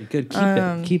 Good.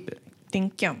 Keep it.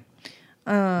 Thank you.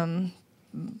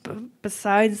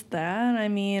 Besides that, I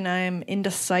mean, I'm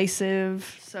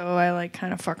indecisive, so I like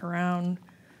kind of fuck around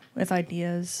with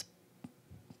ideas,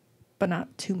 but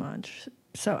not too much.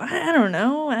 So I don't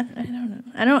know. I don't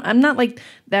know. I'm not like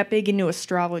that big into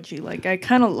astrology. Like I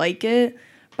kind of like it,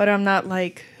 but I'm not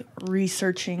like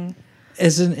researching.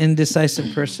 As an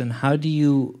indecisive person, how do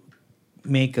you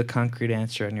make a concrete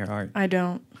answer on your art? I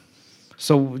don't.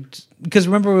 So, because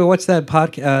remember we watched that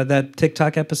that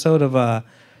TikTok episode of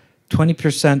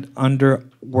 20%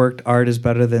 underworked art is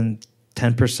better than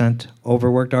 10%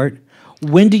 overworked art.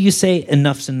 When do you say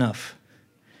enough's enough?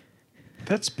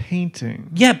 That's painting.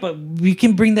 Yeah, but we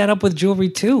can bring that up with jewelry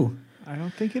too. I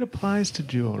don't think it applies to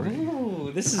jewelry.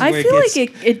 Ooh, this is I feel like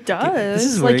it does.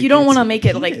 This is like where you don't want to make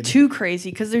heated. it like too crazy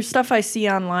because there's stuff I see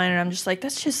online and I'm just like,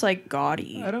 that's just like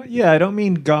gaudy. I don't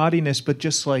mean gaudiness, but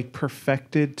just like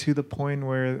perfected to the point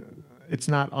where it's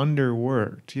not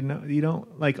underworked. You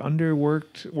don't like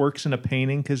underworked works in a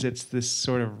painting because it's this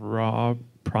sort of raw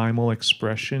primal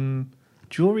expression.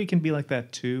 Jewelry can be like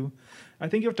that too. I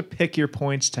think you have to pick your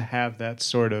points to have that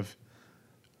sort of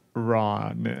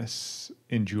rawness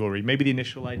in jewelry. Maybe the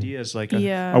initial idea is like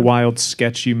a wild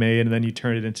sketch you made, and then you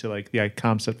turn it into like the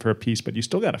concept for a piece, but you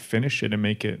still got to finish it and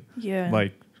make it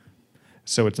like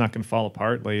so it's not going to fall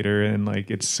apart later, and like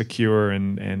it's secure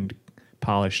and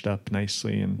polished up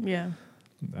nicely. And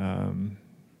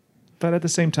but at the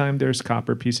same time, there's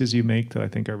copper pieces you make that I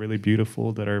think are really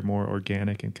beautiful, that are more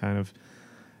organic and kind of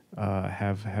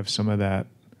have some of that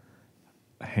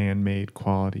handmade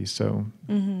quality. So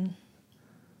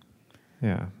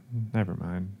yeah, never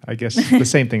mind. I guess the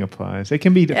same thing applies. It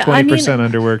can be 20%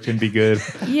 underworked and be good.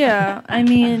 Yeah, I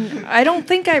mean, I don't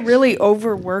think I really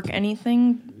overwork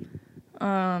anything,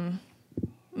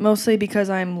 mostly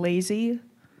because I'm lazy.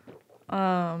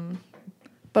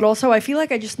 But also I feel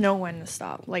like I just know when to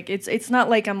stop. Like it's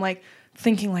not like I'm like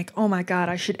thinking like, oh my God,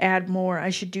 I should add more, I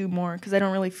should do more, because I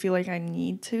don't really feel like I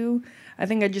need to. I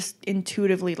think I just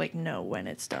intuitively like know when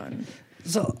it's done.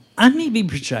 So I may be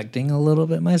projecting a little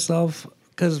bit myself,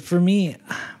 because for me,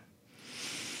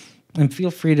 and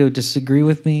feel free to disagree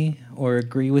with me or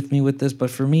agree with me with this, but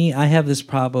for me, I have this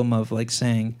problem of like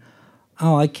saying,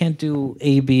 oh, I can't do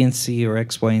A, B, and C or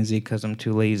X, Y, and Z because I'm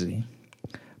too lazy.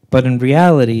 But in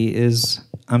reality is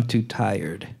I'm too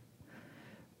tired.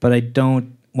 But I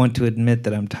don't want to admit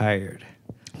that I'm tired.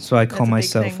 So I call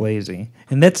myself lazy.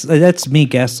 And that's me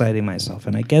gaslighting myself,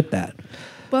 and I get that.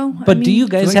 Well, but do you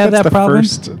guys have that problem?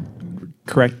 First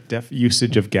correct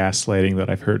usage of gaslighting that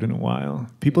I've heard in a while.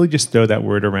 People just throw that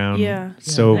word around. Yeah.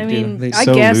 So I mean, I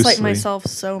so gaslight loosely. myself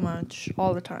so much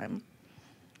all the time.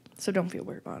 So don't feel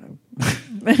weird about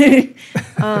it.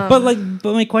 But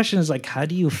my question is like, how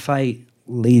do you fight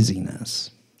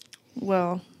laziness?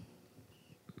 Well,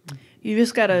 you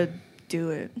just gotta do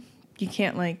it. You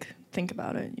can't like think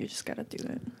about it. You just gotta do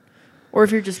it. Or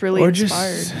if you're just really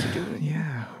inspired to do it.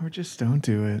 Yeah, or just don't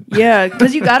do it. Yeah,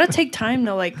 because you gotta take time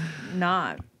to like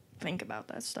not think about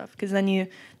that stuff. Because then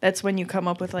that's when you come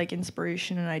up with like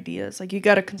inspiration and ideas. Like you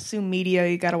gotta consume media.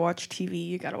 You gotta watch TV.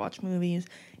 You gotta watch movies.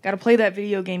 You gotta play that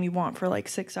video game you want for like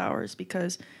 6 hours,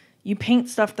 because you paint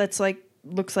stuff that's like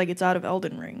looks like it's out of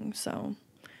Elden Ring. So,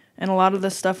 and a lot of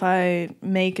the stuff I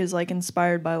make is like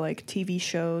inspired by like TV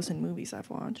shows and movies I've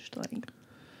watched.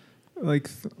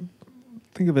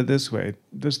 Think of it this way: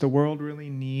 does the world really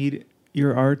need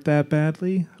your art that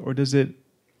badly, or is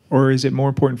it more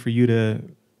important for you to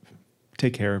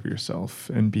take care of yourself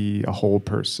and be a whole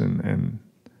person and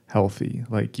healthy?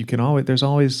 Like there's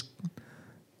always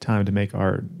time to make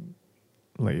art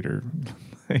later.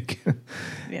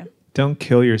 Don't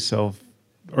kill yourself,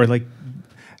 or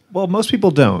most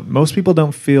people don't. Most people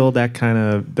don't feel that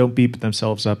don't beat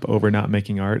themselves up over not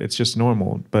making art. It's just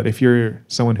normal. But if you're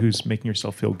someone who's making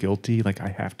yourself feel guilty, like I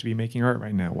have to be making art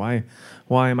right now.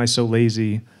 Why am I so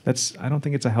lazy? I don't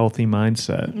think it's a healthy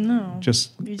mindset. No.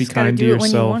 Just be kind to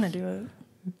yourself. When you want to do it.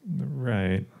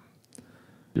 Right.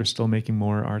 You're still making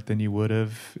more art than you would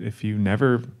have if you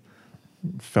never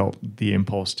felt the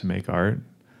impulse to make art.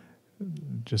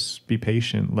 Just be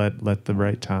patient. Let the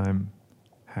right time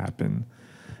happen.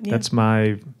 Yeah. That's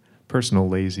my personal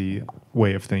lazy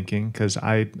way of thinking, because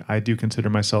I do consider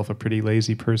myself a pretty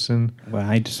lazy person. Well,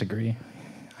 I disagree.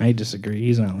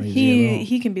 He's not lazy at all.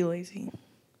 He can be lazy.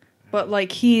 But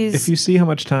like if you see how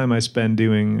much time I spend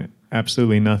doing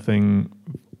absolutely nothing,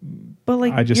 but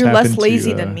like I just you're less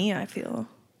lazy than me, I feel.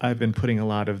 I've been putting a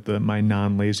lot of my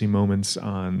non-lazy moments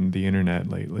on the internet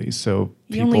lately, so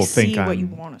You people only think see I'm what you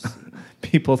want to see.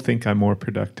 people think I'm more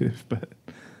productive, but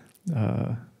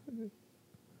I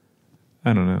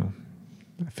don't know.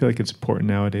 I feel like it's important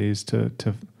nowadays to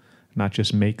not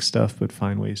just make stuff, but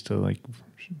find ways to like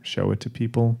show it to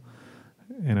people,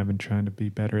 and I've been trying to be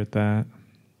better at that.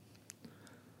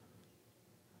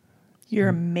 You're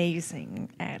amazing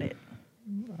at it.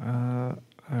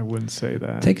 I wouldn't say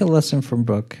that. Take a lesson from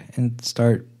Brooke and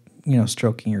start,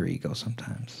 stroking your ego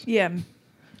sometimes. Yeah.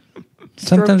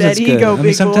 Sometimes that it's good. ego, I mean,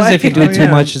 big sometimes boy. if you do it too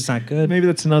yeah. much, it's not good. Maybe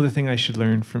that's another thing I should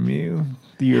learn from you.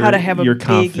 How to have a your big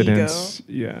confidence.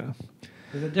 Yeah.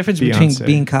 There's a difference Beyonce. between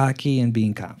being cocky and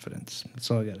being confident. That's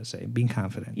all I got to say. Being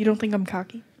confident. You don't think I'm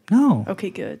cocky? No. Okay,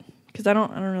 good. Because I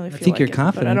don't really feel I think like you're it,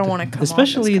 confident. But I don't want to come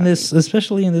especially off as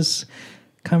especially in this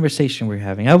conversation we're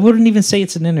having. I wouldn't even say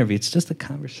it's an interview. It's just a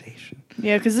conversation.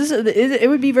 Yeah, because it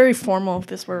would be very formal if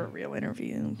this were a real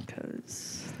interview.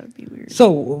 Because that would be weird.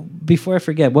 So before I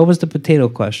forget, what was the potato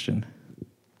question?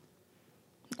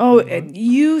 Oh,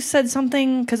 you said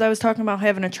something because I was talking about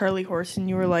having a Charlie horse, and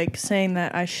you were like saying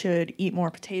that I should eat more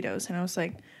potatoes, and I was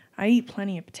like, I eat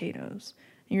plenty of potatoes,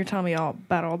 and you're telling me all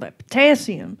about all that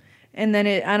potassium, and then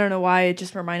I don't know why it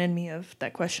just reminded me of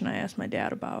that question I asked my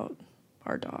dad about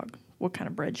our dog, what kind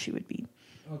of bread she would be.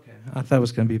 Okay, I thought it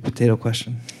was going to be a potato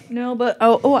question. No, but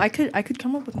I could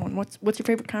come up with one. What's your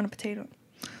favorite kind of potato?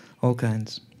 All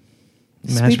kinds.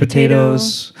 Sweet Mashed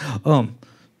potatoes.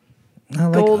 I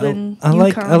like golden. I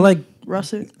like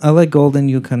russet. I like golden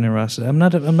Yukon and russet. I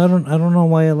don't know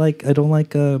why I don't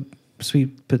like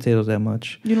sweet potatoes that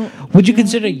much. You don't? Would you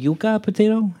consider yucca a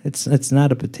potato? It's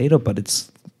not a potato, but it's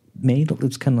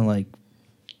kind of like,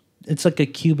 it's like a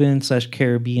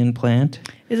Cuban/Caribbean plant.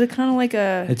 Is it kind of like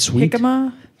a It's sweet.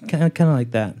 jicama? Kind of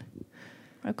like that.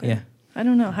 Okay. Yeah. I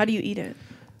don't know. How do you eat it?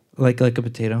 Like a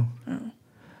potato. Oh.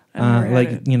 I've never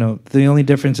had it. The only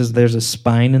difference is there's a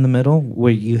spine in the middle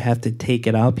where you have to take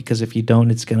it out, because if you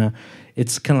don't, it's kind of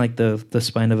like the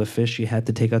spine of a fish. You have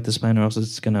to take out the spine or else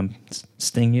it's gonna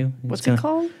sting you. What's it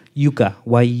called? Yucca.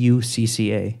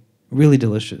 Yucca. Really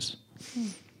delicious.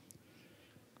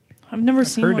 I've never I've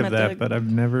seen heard one of at that, but I've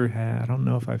never had. I don't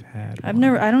know if I've had. I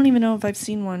don't even know if I've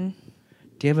seen one.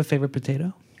 Do you have a favorite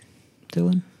potato,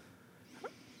 Dylan?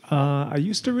 I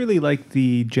used to really like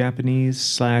the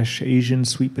Japanese/Asian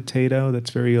sweet potato.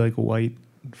 That's very like white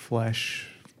flesh,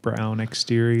 brown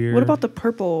exterior. What about the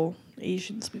purple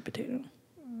Asian sweet potato?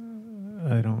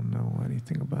 I don't know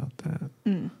anything about that.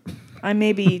 I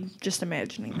may be just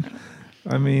imagining that.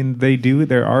 I mean,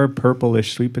 there are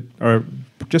purplish or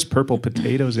just purple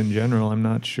potatoes in general. I'm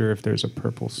not sure if there's a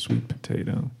purple sweet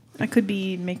potato. I could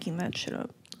be making that shit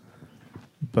up.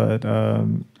 But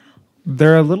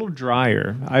they're a little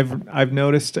drier. I've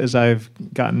noticed as I've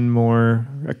gotten more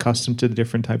accustomed to the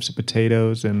different types of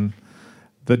potatoes, and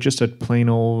just a plain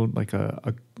old like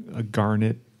a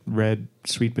garnet red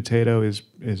sweet potato is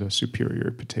a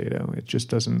superior potato. It just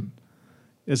doesn't.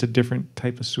 It's a different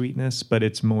type of sweetness, but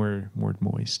it's more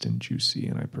moist and juicy,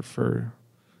 and I prefer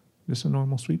just a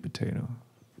normal sweet potato.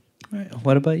 All right.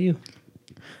 What about you?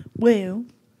 Well,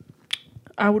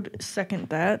 I would second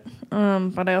that,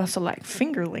 but I also like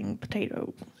fingerling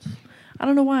potatoes. I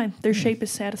don't know why. Their shape is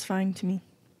satisfying to me.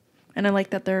 And I like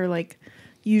that they're like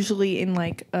usually in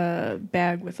like a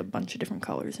bag with a bunch of different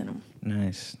colors in them.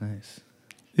 Nice.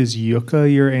 Is yucca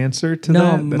your answer to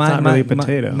that? That's not really a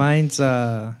potato. Mine's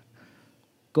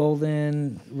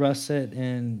golden, russet,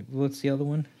 and what's the other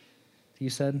one you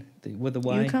said? With the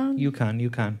Y?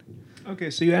 Yukon.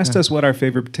 Okay, so you asked us what our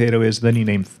favorite potato is, then you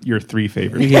named your 3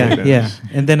 favorite potatoes. Yeah.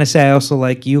 And then I say I also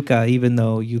like yucca, even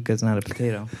though yucca's not a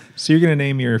potato. So you're going to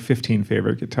name your 15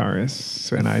 favorite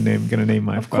guitarists, and I'm going to name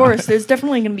my 5. Of course, there's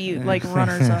definitely going to be like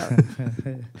runners up.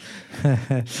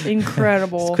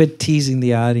 Incredible. Let's quit teasing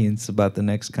the audience about the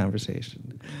next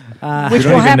conversation. Which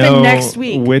will happen next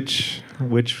week.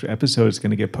 Which episode is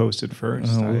going to get posted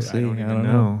first? We'll see. I don't even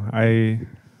know.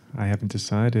 I haven't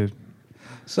decided.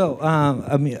 So,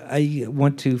 I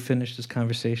want to finish this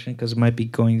conversation because it might be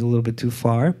going a little bit too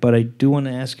far, but I do want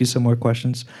to ask you some more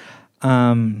questions.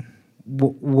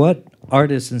 What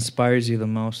artist inspires you the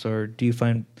most, or do you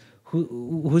find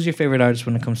who's your favorite artist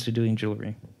when it comes to doing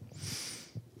jewelry?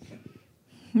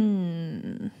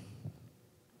 That's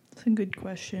a good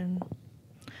question.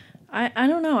 I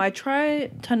don't know. I try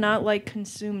to not like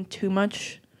consume too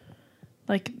much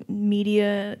like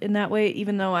media in that way,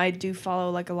 even though I do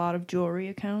follow like a lot of jewelry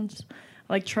accounts.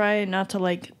 Like try not to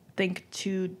like think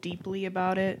too deeply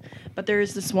about it. But there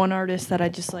is this one artist that I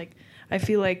just like, I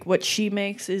feel like what she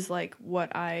makes is like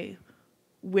what I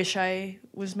wish I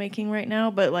was making right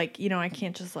now, but like, you know, I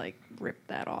can't just like rip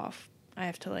that off. I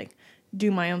have to like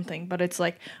do my own thing. But it's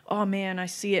like, oh man, I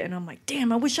see it and I'm like,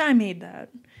 damn, I wish I made that.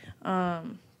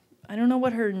 I don't know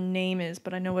what her name is,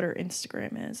 but I know what her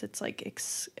Instagram is. It's like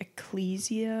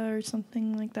Ecclesia or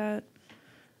something like that.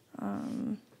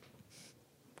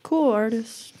 Cool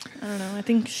artist. I don't know. I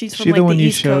think she's from like the East Coast. She the one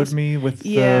you showed me with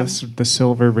the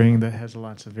silver ring that has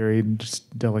lots of very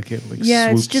just delicate like swoops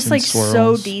it's just and like swirls.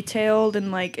 so detailed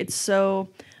and like it's so.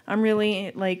 I'm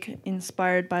really like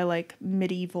inspired by like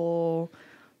medieval,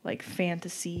 like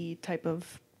fantasy type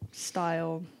of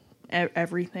style,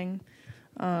 everything.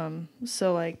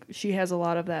 So like she has a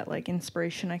lot of that like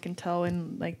inspiration I can tell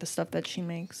in like the stuff that she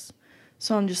makes.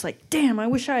 So I'm just like, damn, I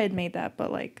wish I had made that,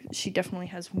 but like she definitely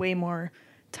has way more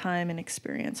time and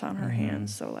experience on her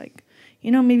hands. So like,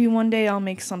 you know, maybe one day I'll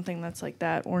make something that's like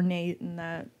that ornate and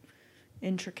that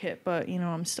intricate, but you know,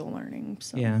 I'm still learning.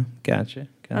 So yeah, gotcha.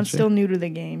 I'm still new to the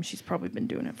game. She's probably been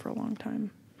doing it for a long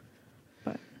time.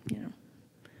 But, you know.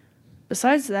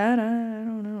 Besides that, I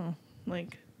don't know.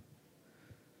 Like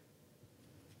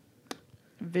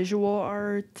visual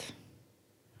art.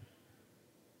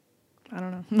 I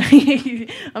don't know.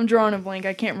 I'm drawing a blank.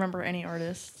 I can't remember any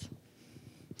artists.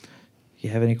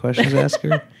 You have any questions to ask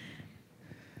her?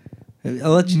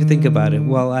 I'll let you think about it.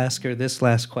 Well, I'll ask her this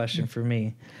last question for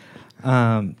me.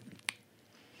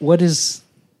 What is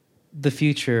the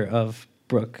future of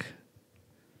Brooke?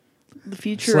 The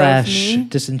future of me?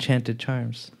 Disenchanted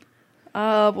Charms.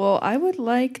 Well, I would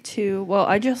like to... Well,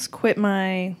 I just quit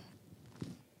my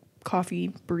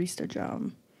coffee barista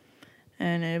job.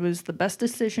 And it was the best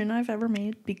decision I've ever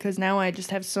made because now I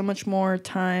just have so much more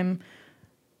time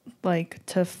like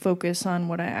to focus on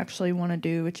what I actually want to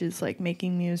do, which is like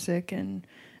making music and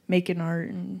making art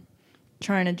and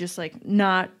trying to just like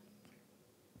not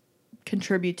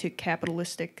contribute to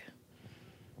capitalistic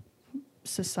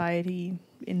society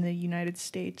in the United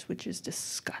States, which is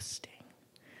disgusting.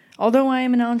 Although I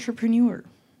am an entrepreneur.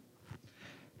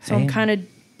 So I'm kind of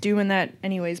doing that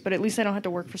anyways, but at least I don't have to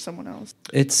work for someone else.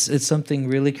 It's something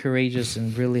really courageous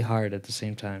and really hard at the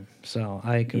same time. So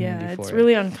I commend you for it. Yeah, it's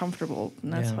really uncomfortable,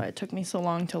 and that's why it took me so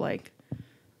long to like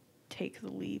take the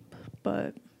leap.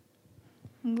 But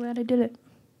I'm glad I did it.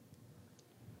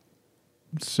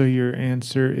 So your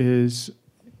answer is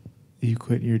you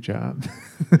quit your job.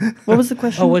 What was the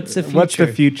question? Oh, what's the future? What's the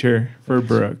future for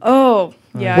Brooke? Oh,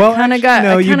 yeah. Well, I kind of got.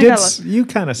 No, you did. You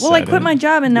kind of. Well, I quit my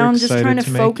job, and now I'm just trying to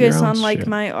focus on like shit.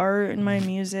 my art and my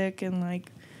music, and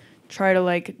like try to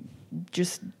like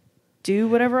just do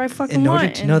whatever I fucking want. In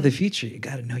order to know the future, you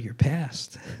got to know your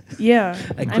past. Yeah,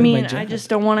 I mean, I just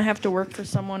don't want to have to work for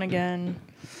someone again.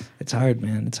 It's hard,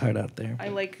 man. It's hard out there.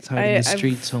 It's hard in the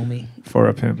streets, homie. For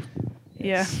a pimp.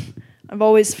 Yeah. I've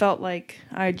always felt like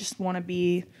I just want to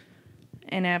be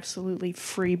an absolutely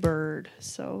free bird.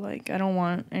 So, like, I don't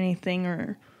want anything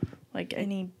or, like,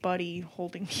 anybody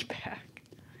holding me back.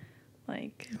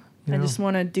 Like, I just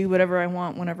want to do whatever I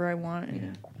want whenever I want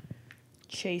and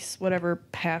chase whatever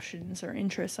passions or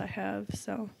interests I have.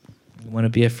 So, you want to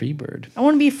be a free bird. I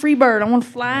want to be a free bird. I want to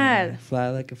fly. Yeah,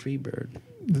 fly like a free bird.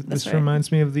 This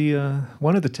reminds me of the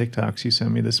one of the TikToks you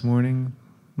sent me this morning.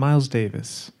 Miles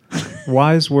Davis.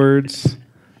 Wise words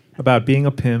about being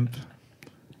a pimp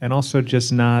and also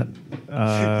just not...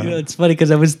 it's funny because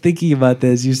I was thinking about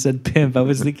this. You said pimp. I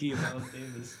was thinking about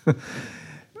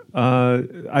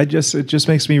Davis. It just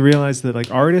makes me realize that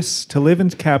like artists, to live in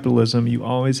capitalism, you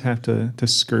always have to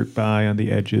skirt by on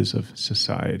the edges of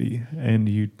society. And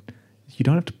you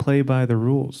don't have to play by the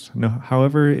rules. No,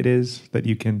 however it is that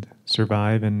you can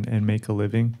survive and make a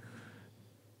living,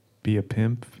 be a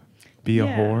pimp, be a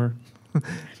whore.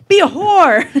 Be a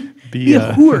whore. Be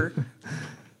a whore.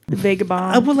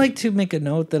 Vagabond. I would like to make a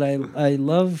note that I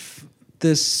love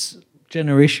this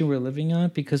generation we're living on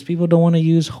because people don't want to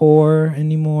use whore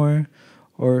anymore,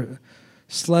 or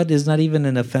slut is not even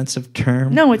an offensive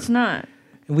term. No, it's not.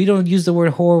 And we don't use the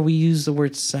word whore. We use the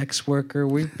word sex worker.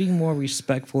 We're being more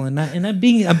respectful and I'm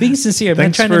being sincere.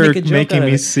 Thanks I'm not trying to make a joke making out me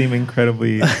of it. seem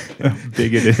incredibly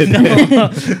bigoted.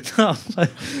 no,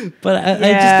 but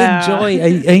I just enjoy.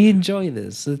 I enjoy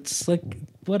this. It's like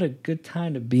what a good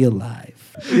time to be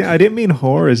alive. Yeah, I didn't mean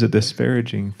whore as a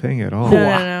disparaging thing at all.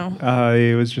 No.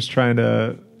 I was just trying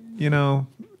to,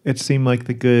 it seemed like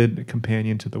the good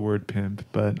companion to the word pimp,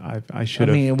 but I should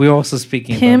have. I mean, we were also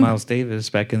speaking about Miles Davis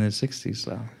back in the 60s,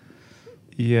 so.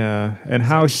 Yeah, and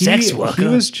how he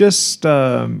was just...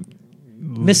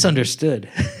 misunderstood.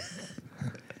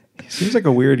 He seems like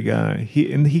a weird guy.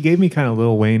 He gave me kind of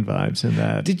Lil Wayne vibes in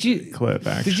that clip,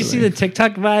 actually. Did you see the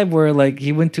TikTok vibe where like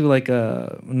he went to like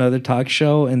another talk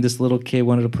show and this little kid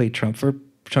wanted to play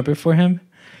trumpet for him?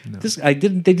 No. They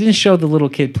didn't show the little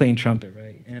kid playing trumpet,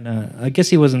 right? And I guess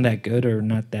he wasn't that good or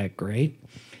not that great.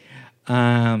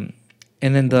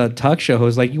 And then the talk show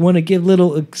host like, you want to give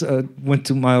went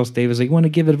to Miles Davis, like, you want to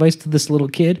give advice to this little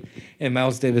kid? And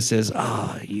Miles Davis says,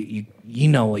 you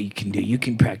know what you can do. You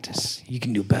can practice. You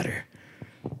can do better.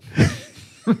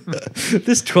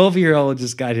 This 12-year-old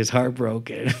just got his heart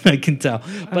broken. I can tell.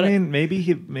 But I mean, maybe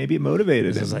it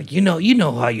motivated him. It's like, you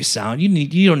know how you sound. You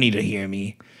don't need to hear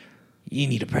me. You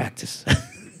need to practice.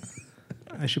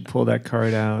 I should pull that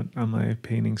card out on my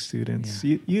painting students.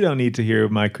 Yeah. You don't need to hear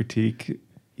my critique.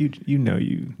 You know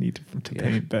you need to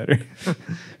paint better.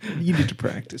 You need to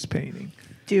practice painting.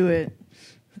 Do it.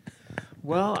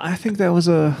 Well, I think that was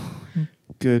a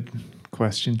good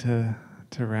question to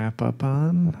wrap up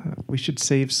on. We should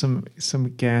save some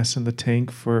gas in the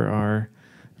tank for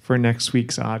next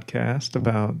week's oddcast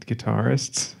about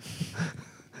guitarists.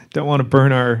 Don't want to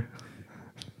burn our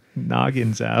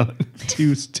noggins out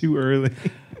too early.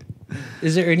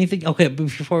 Is there anything? Okay,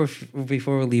 before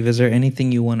we leave, is there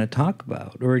anything you want to talk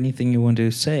about or anything you want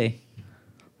to say?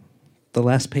 The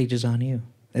last page is on you.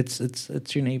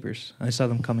 It's your neighbors. I saw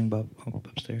them coming up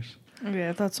upstairs. Okay,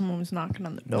 I thought someone was knocking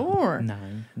on the door.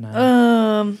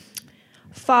 Nine.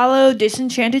 Follow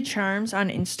Disenchanted Charms on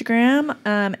Instagram,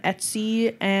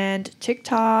 Etsy, and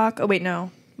TikTok. Oh wait,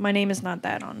 no, my name is not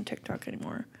that on TikTok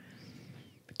anymore.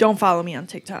 Don't follow me on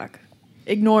TikTok.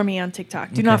 Ignore me on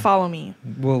TikTok. Do not follow me.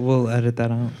 We'll edit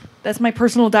that out. That's my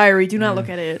personal diary. Do not look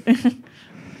at it.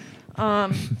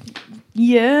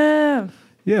 Yeah.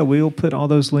 Yeah, we'll put all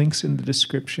those links in the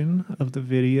description of the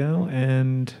video,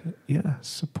 and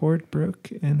support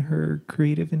Brooke and her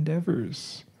creative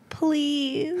endeavors.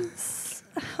 Please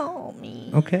help me.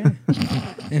 Okay.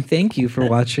 And thank you for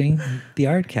watching the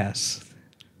Artcast.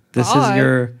 This is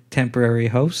your temporary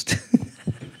host.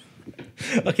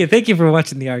 Okay, thank you for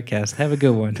watching the Artcast. Have a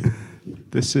good one.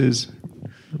 This is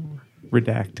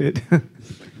redacted.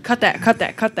 Cut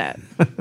that.